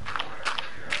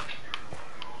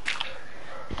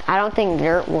 I don't think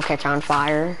dirt will catch on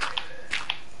fire.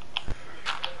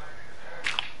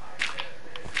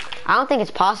 I don't think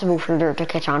it's possible for dirt to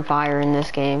catch on fire in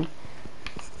this game.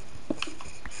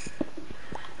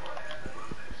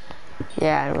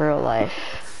 Yeah, in real life.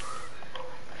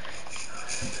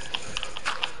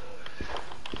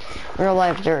 Real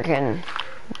life dirt can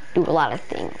do a lot of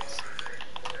things.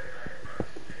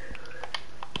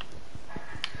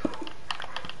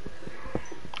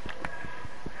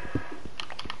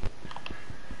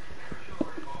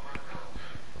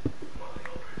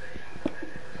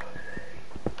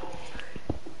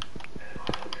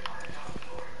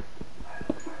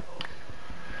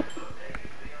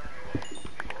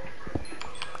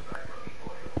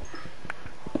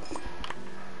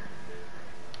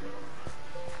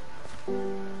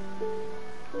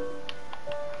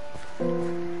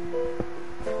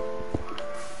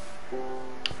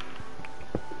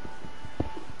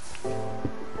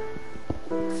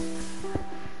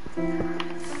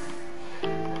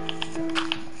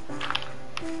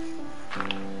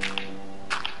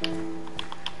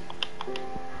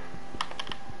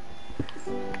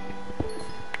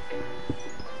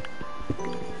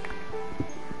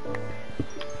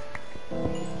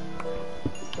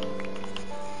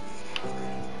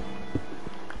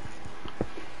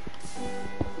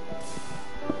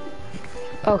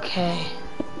 Okay.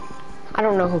 I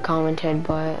don't know who commented,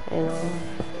 but, you know.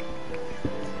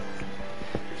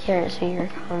 Can't see your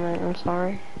comment, I'm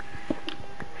sorry.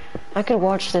 I could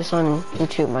watch this on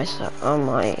YouTube myself, on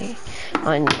my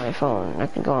phone. I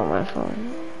could go on my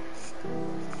phone.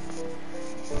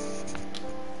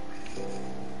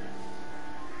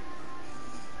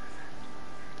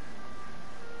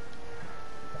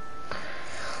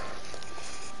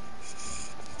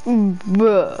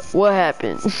 Bruh, what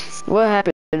happened? What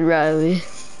happened, Riley?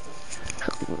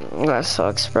 That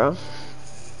sucks, bro.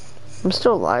 I'm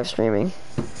still live streaming.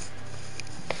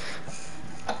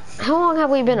 How long have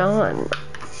we been on?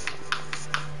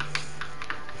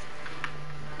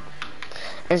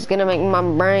 It's gonna make my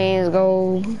brains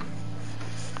go.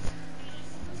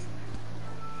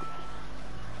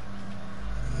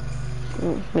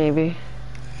 Maybe.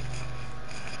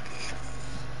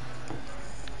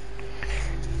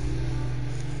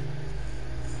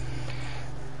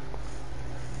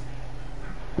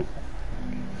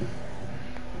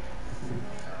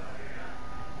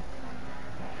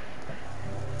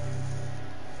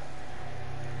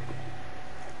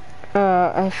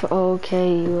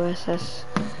 FOKUSS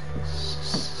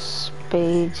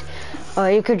Spades.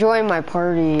 You could join my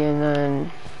party and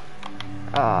then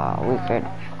we could.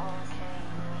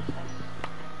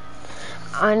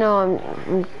 I know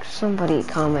somebody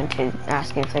commented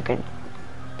asking if they could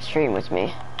stream with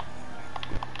me.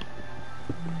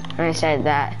 And I said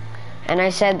that. And I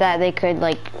said that they could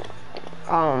like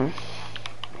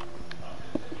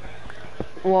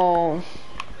well,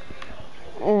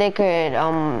 they could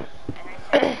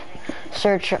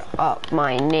search up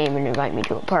my name and invite me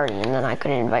to a party, and then I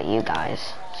could invite you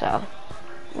guys. So,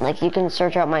 like, you can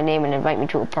search up my name and invite me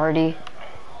to a party.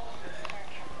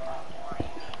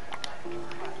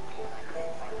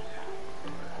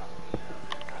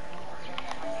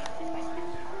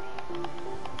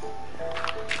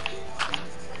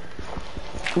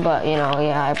 But, you know,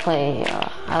 yeah,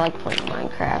 I like playing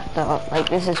Minecraft, though. Like,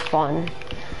 this is fun.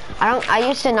 I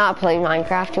used to not play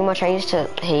Minecraft too much. I used to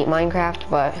hate Minecraft,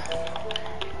 but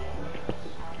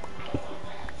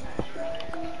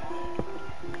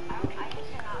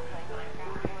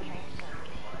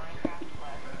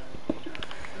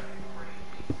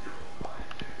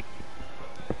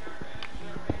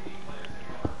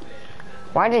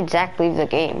why did Zach leave the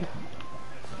game?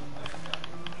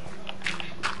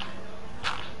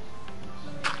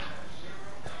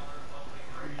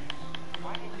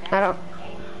 I don't.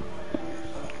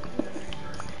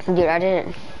 Dude, I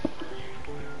didn't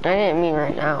mean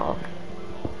right now.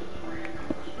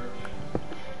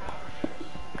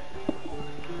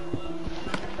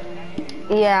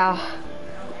 Yeah,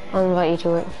 I'll invite you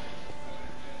to it.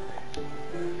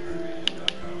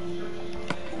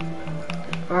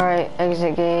 Alright,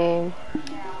 exit game.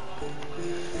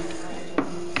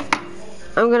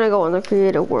 I'm gonna go in the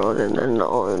creative world and then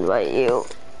I'll invite you.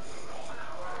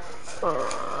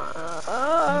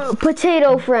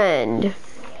 Potato friend.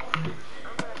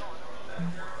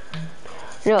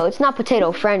 No, it's not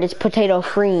potato friend, it's potato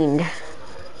friend.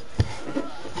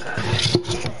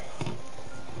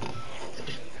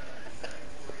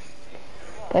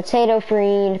 Potato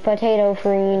friend, potato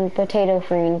friend, potato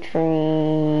friend,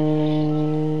 friend.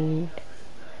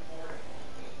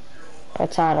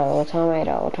 Potato,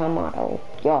 tomato, tomato,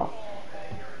 yeah.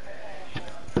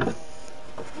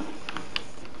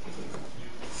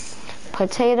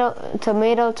 Potato,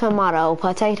 tomato, tomato,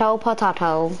 potato,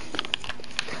 potato.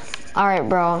 Alright,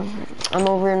 bro. I'm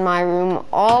over in my room.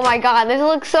 Oh my god, this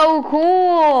looks so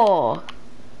cool!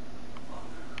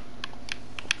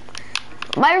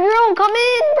 My room, come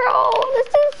in, bro! This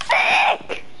is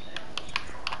sick!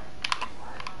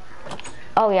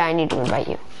 Oh yeah, I need to invite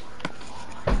you.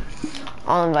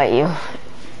 I'll invite you.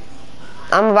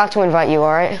 I'm about to invite you,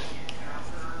 alright?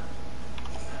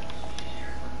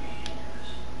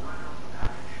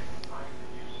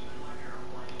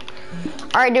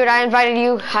 Alright, dude, I invited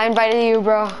you. I invited you,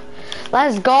 bro.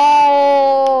 Let's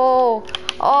go!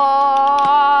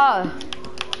 Oh!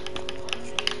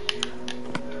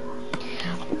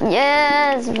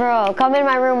 Yes, bro. Come in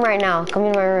my room right now. Come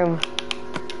in my room.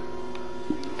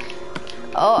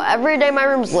 Oh, every day my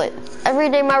room's lit. Every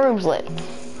day my room's lit.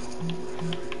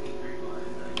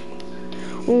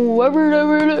 Ooh, every day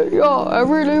we lit, yeah.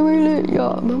 Every day we lit,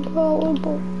 yeah.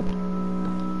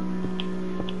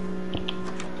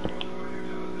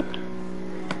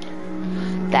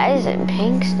 That isn't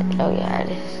pink. Oh yeah, it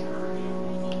is.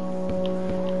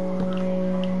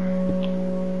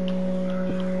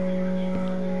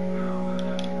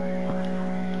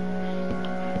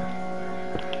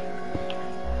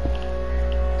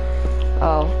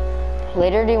 Oh,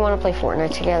 later do you want to play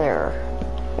Fortnite together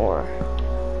or?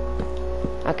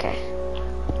 Okay.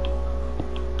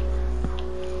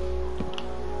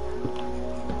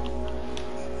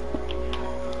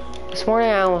 This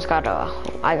morning I almost got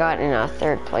I got in a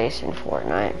third place in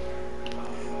Fortnite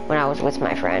when I was with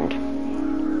my friend.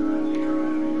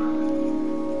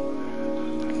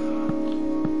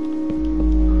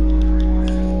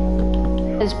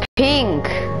 It's pink.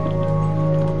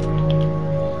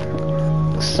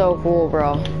 so cool,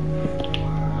 bro.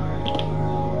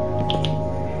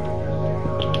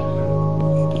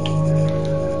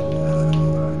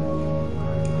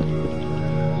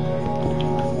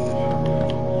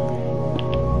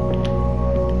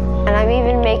 And I'm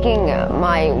even making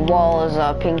my walls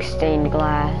pink stained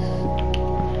glass.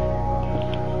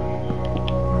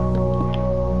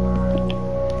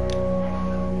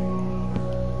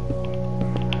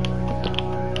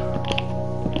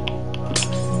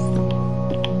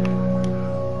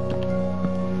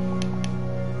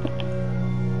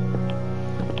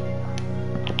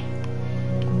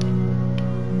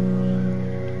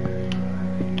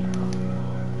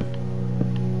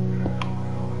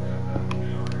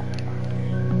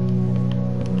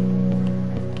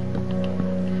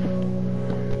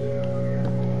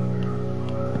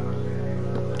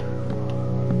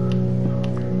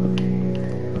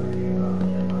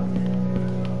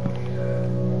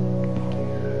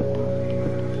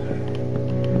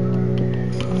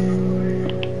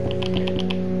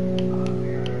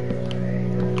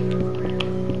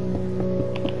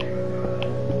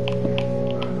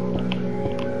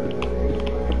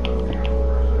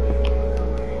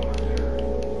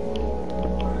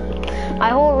 My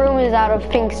whole room is out of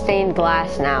pink stained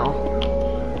glass now.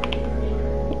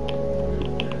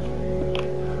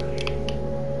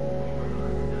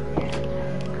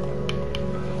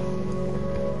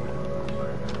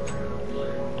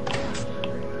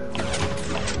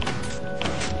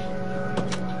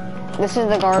 This is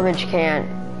the garbage can.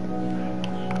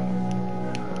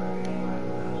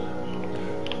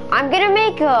 I'm gonna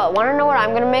make wanna know what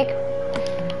I'm gonna make?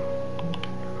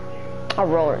 A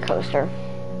roller coaster.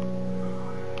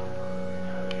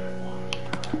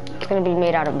 It's gonna be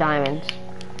made out of diamonds.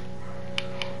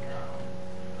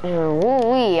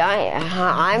 Woo-wee,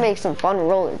 I make some fun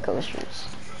roller coasters.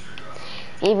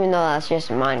 Even though that's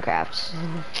just in Minecraft.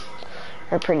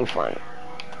 They're pretty fun.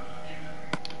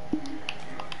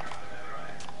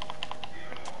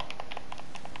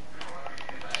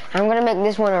 I'm gonna make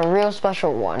this one a real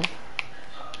special one.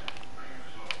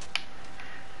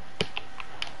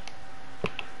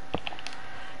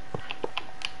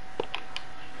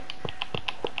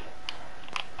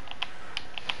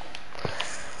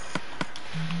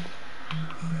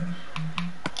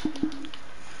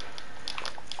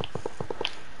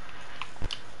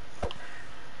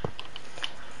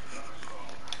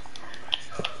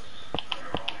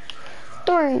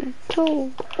 Three,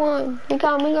 two, one, you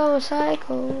got me going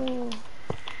psycho.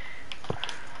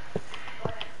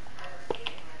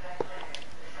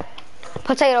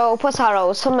 Potato,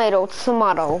 potato, tomato,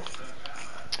 tomato.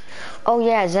 Oh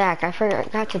yeah, Zach, I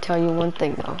forgot to tell you one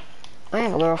thing though. I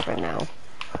have a girlfriend now.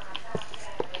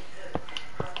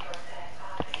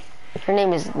 Her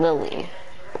name is Lily.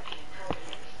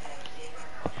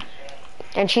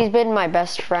 And she's been my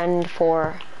best friend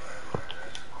for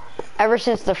ever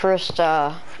since the first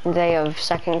day of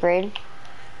 2nd grade.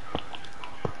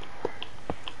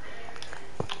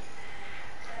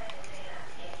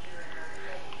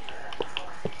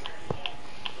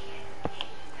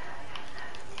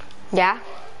 Yeah?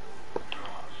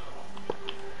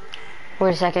 Wait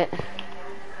a second.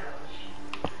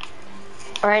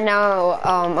 Right now,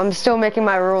 I'm still making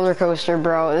my roller coaster,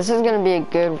 bro. This is gonna be a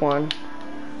good one.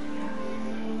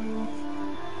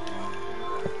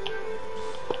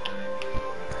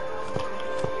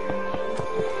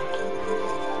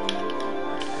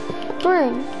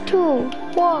 Three, two,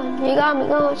 one, you got me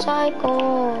going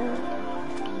psycho.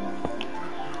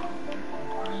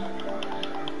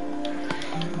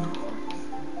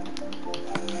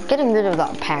 Getting rid of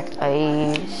that packed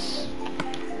ice.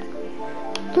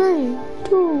 3,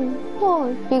 2,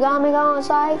 1, you got me going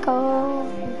psycho.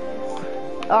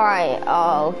 Alright,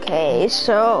 okay,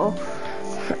 so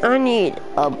I need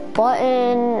a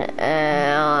button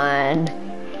and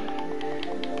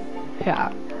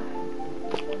yeah.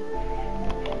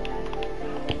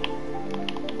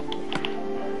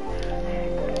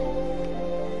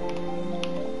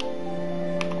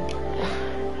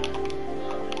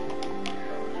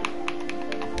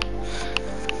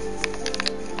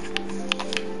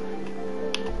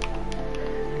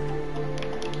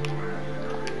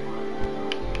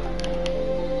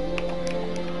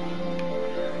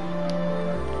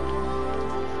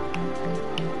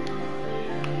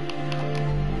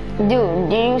 Dude,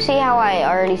 do you see how I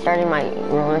already started my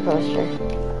roller coaster?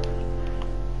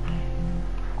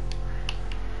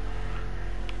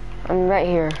 I'm right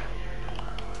here.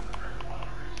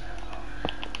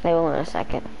 They will in a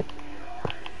second.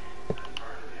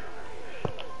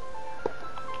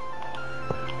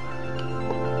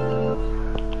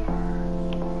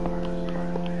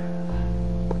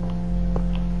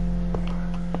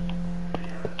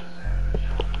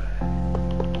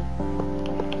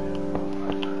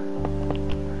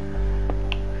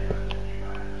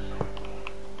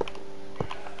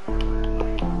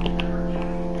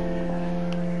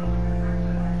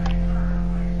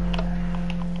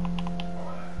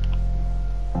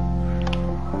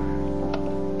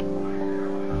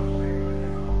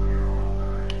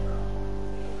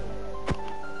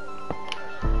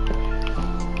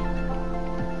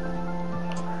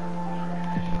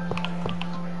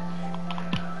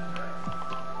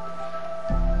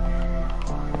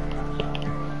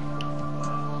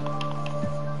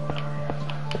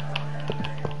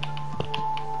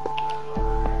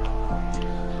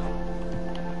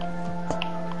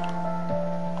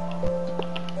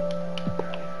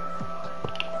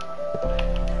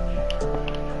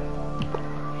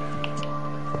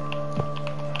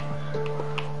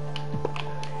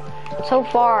 So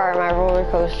far, my roller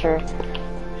coaster,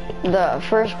 the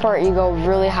first part you go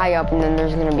really high up and then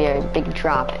there's gonna be a big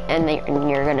drop and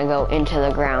you're gonna go into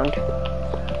the ground.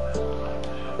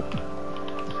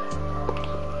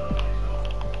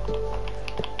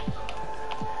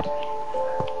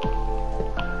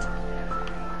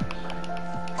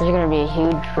 There's gonna be a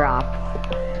huge drop.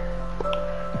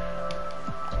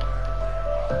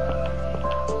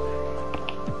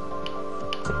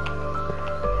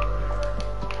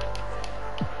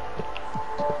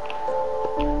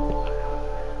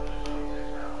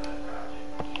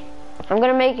 I'm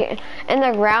gonna make it in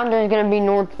the ground. There's gonna be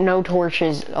no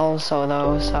torches also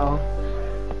though, so.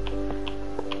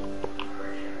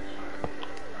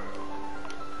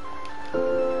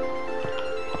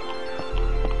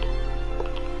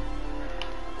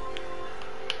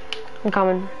 I'm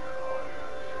coming.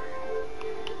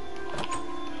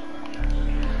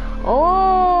 Oh,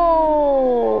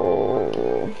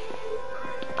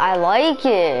 I like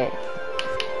it.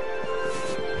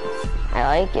 I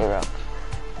like it, bro.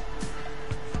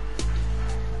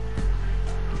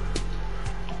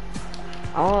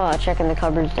 I'll check in the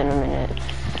cupboards in a minute.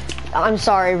 I'm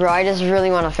sorry, bro. I just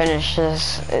really want to finish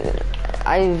this.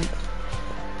 I've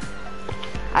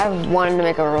wanted to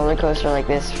make a roller coaster like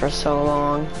this for so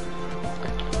long.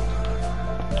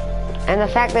 And the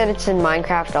fact that it's in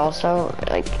Minecraft also,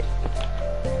 like...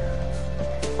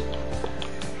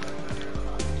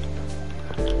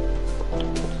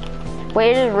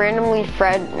 Wait, it just randomly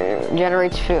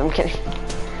generates food. I'm kidding.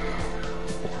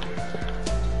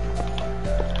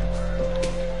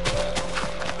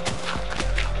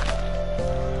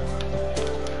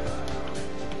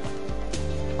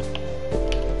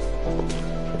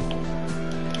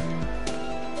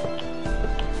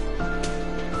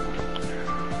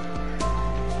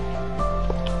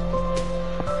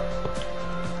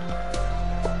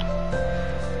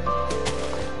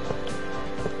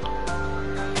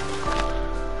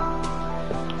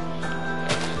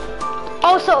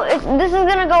 Also, this is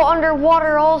gonna go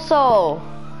underwater also.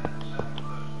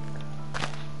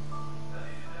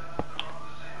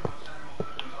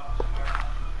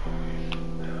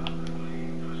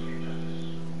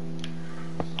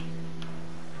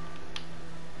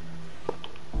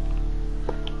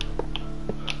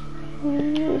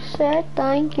 You said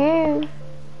thank you.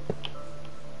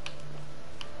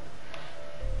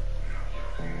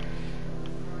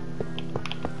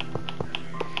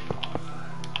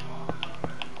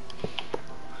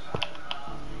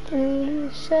 You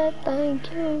said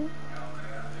thank you.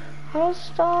 I'll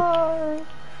start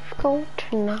go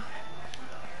tonight.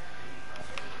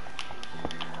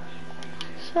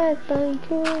 Said thank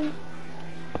you.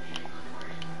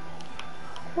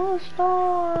 I'll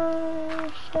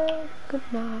start. Say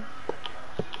goodnight.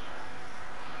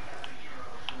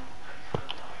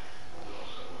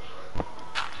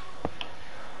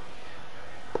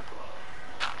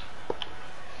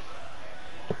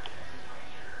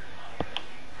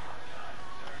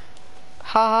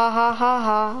 Ha ha ha ha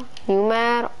ha. You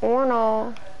mad or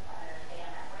no?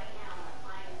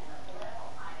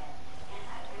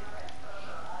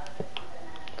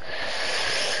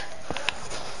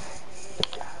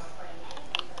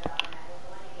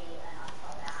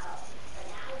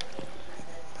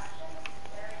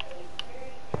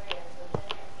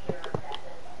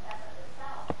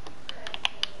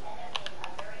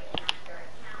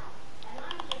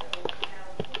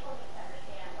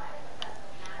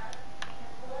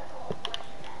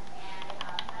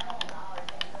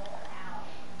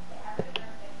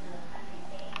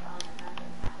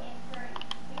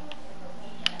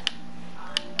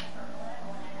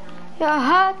 You're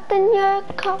hot and you're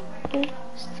cold.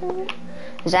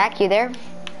 Zach, you there?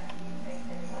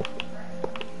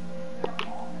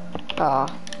 Oh.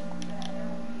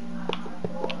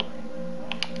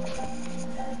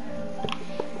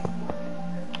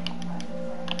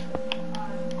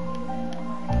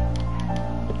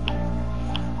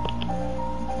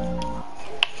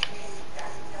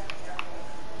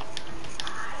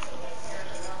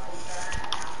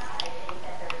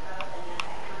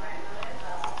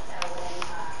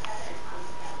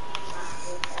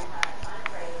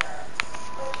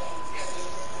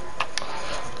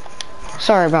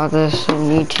 Sorry about this. I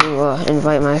need to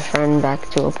invite my friend back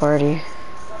to a party.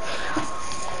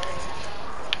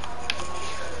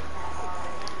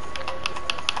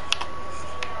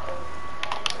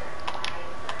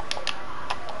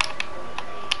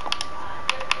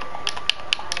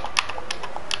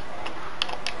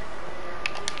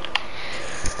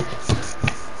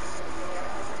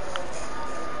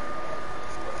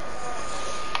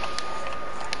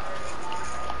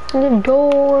 The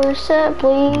door said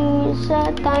please,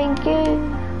 said thank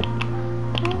you.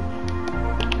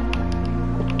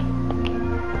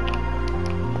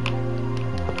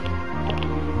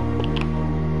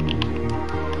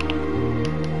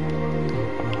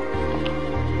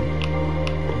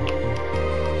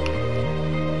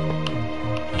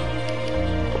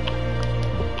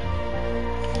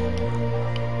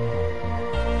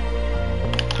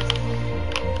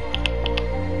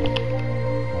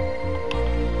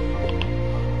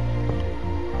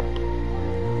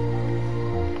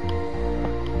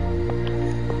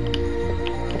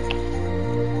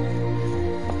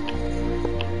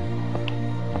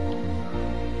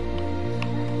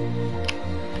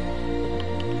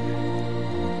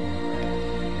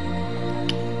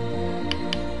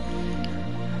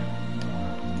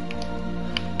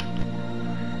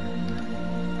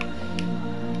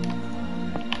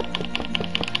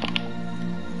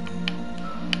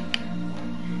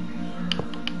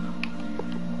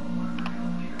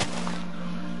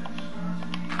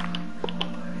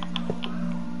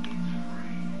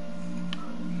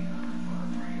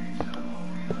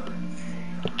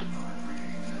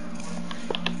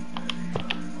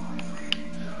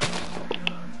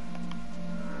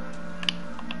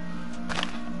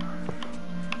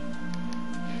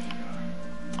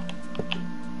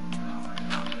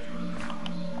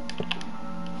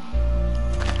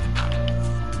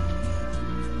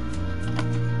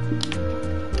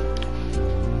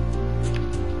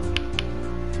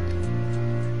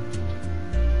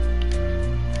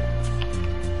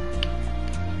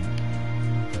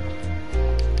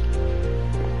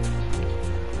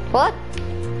 What?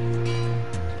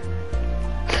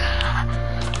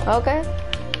 Okay.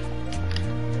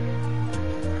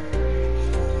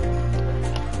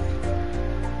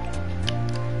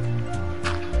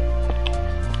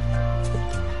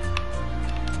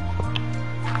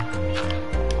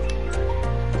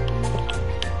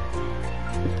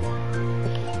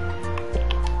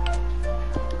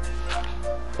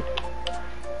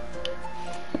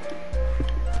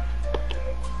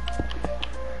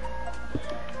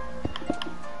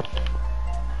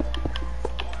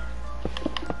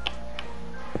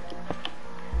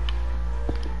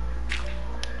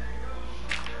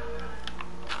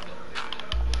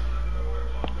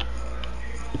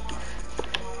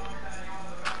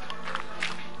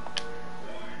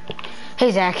 Hey,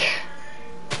 Zach.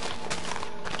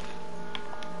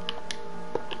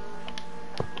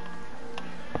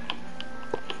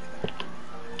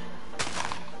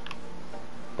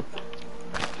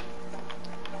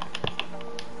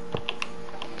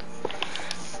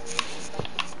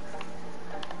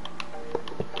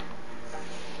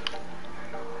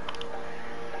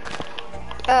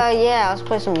 Yeah, let's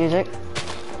play some music.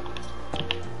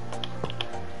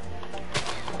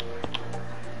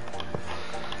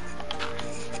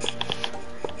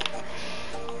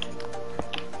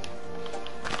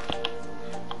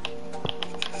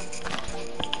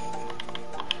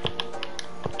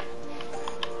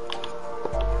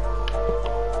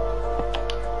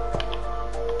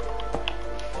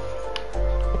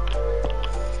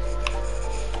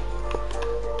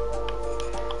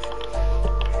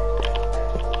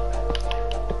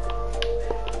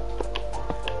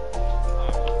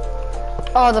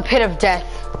 Oh, the pit of death.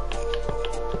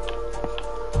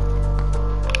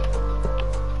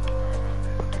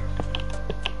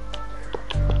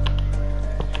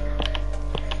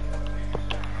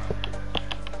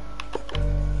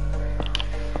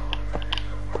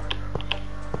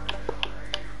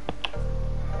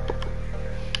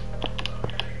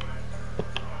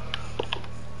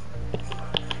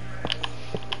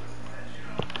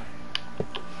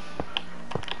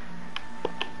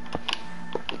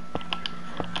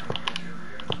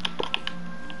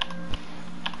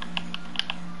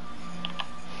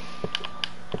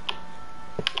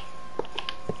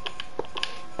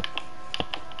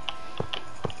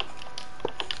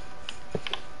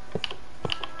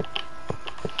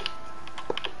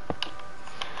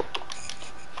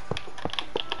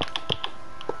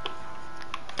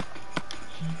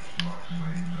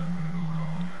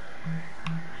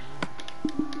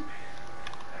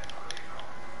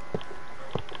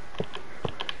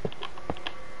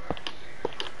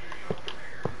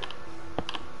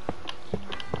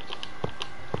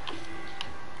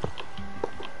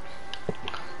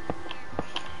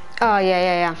 Oh,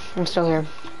 yeah. I'm still here.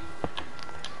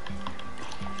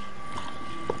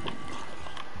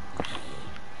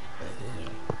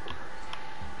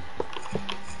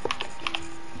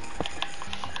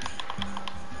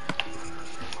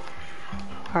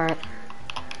 Alright.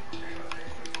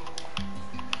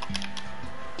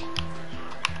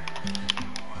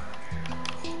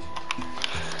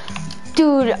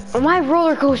 Dude, my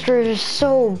roller coaster is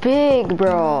so big,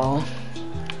 bro.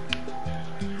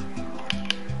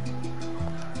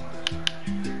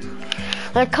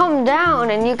 Like, come down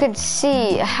and you could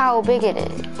see how big it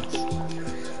is.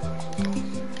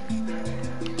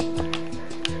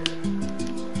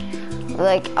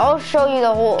 Like, I'll show you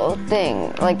the whole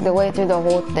thing, like the way through the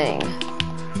whole thing.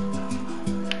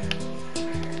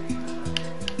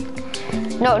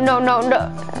 No,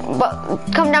 but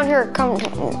come down here, come.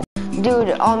 Dude,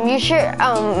 you should,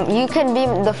 you can be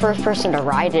the first person to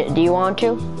ride it. Do you want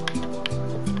to?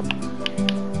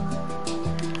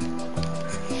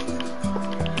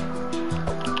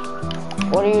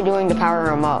 What are you doing to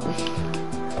power him up?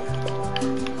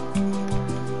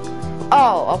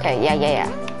 Oh, okay, yeah.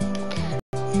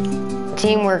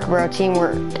 Teamwork, bro,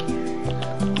 teamwork.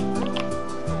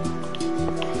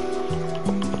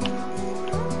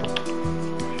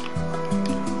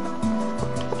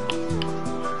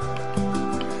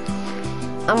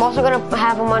 I'm also gonna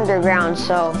have them underground,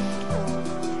 so.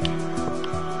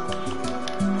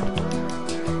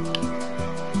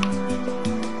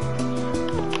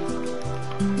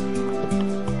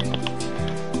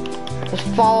 Just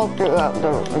follow through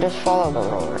just follow the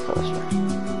roller coaster.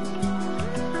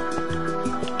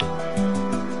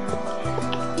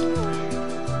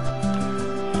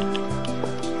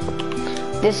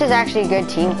 This is actually good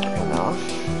teamwork, though.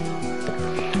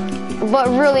 But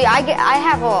really,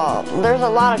 there's a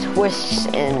lot of twists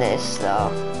in this,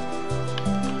 though.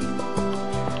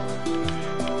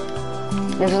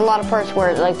 There's a lot of parts where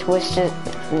it, like, twisted,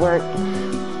 where...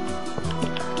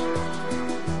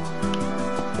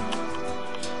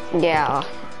 Yeah.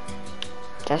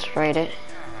 Test ride it.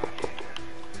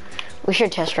 We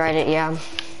should test ride it, yeah.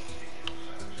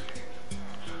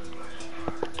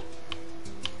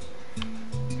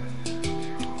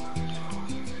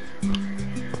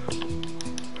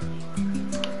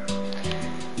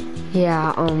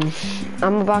 Yeah,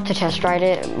 I'm about to test ride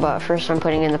it, but first I'm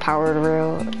putting in the powered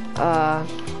rail.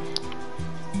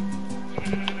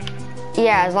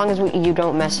 Yeah, as long as you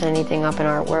don't mess anything up in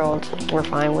our world, we're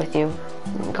fine with you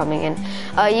coming in.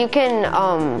 You can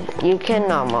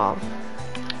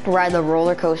ride the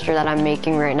roller coaster that I'm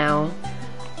making right now.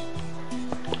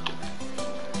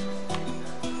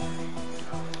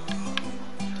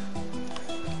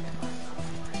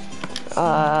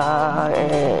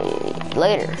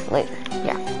 Later,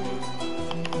 yeah.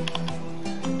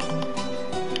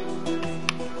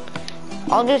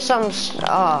 I'll do some,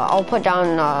 I'll put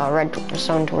down,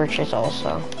 redstone torches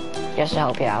also, just to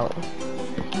help you out.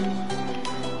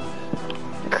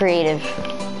 Creative.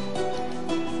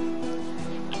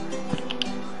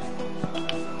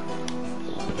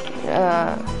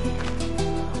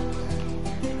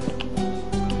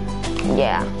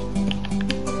 Yeah.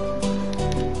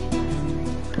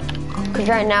 Cause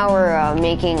right now we're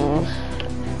making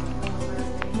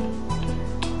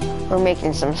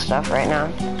some stuff right now.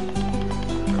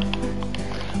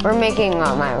 We're making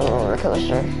my roller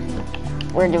coaster.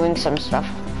 We're doing some stuff.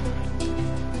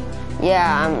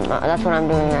 Yeah, that's what I'm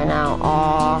doing right now.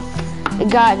 It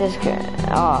got this.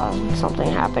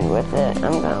 Something happened with it.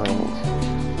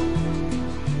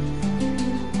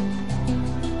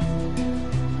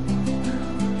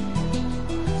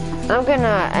 I'm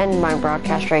gonna end my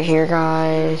broadcast right here,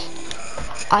 guys.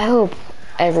 I hope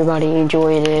everybody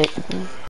enjoyed it.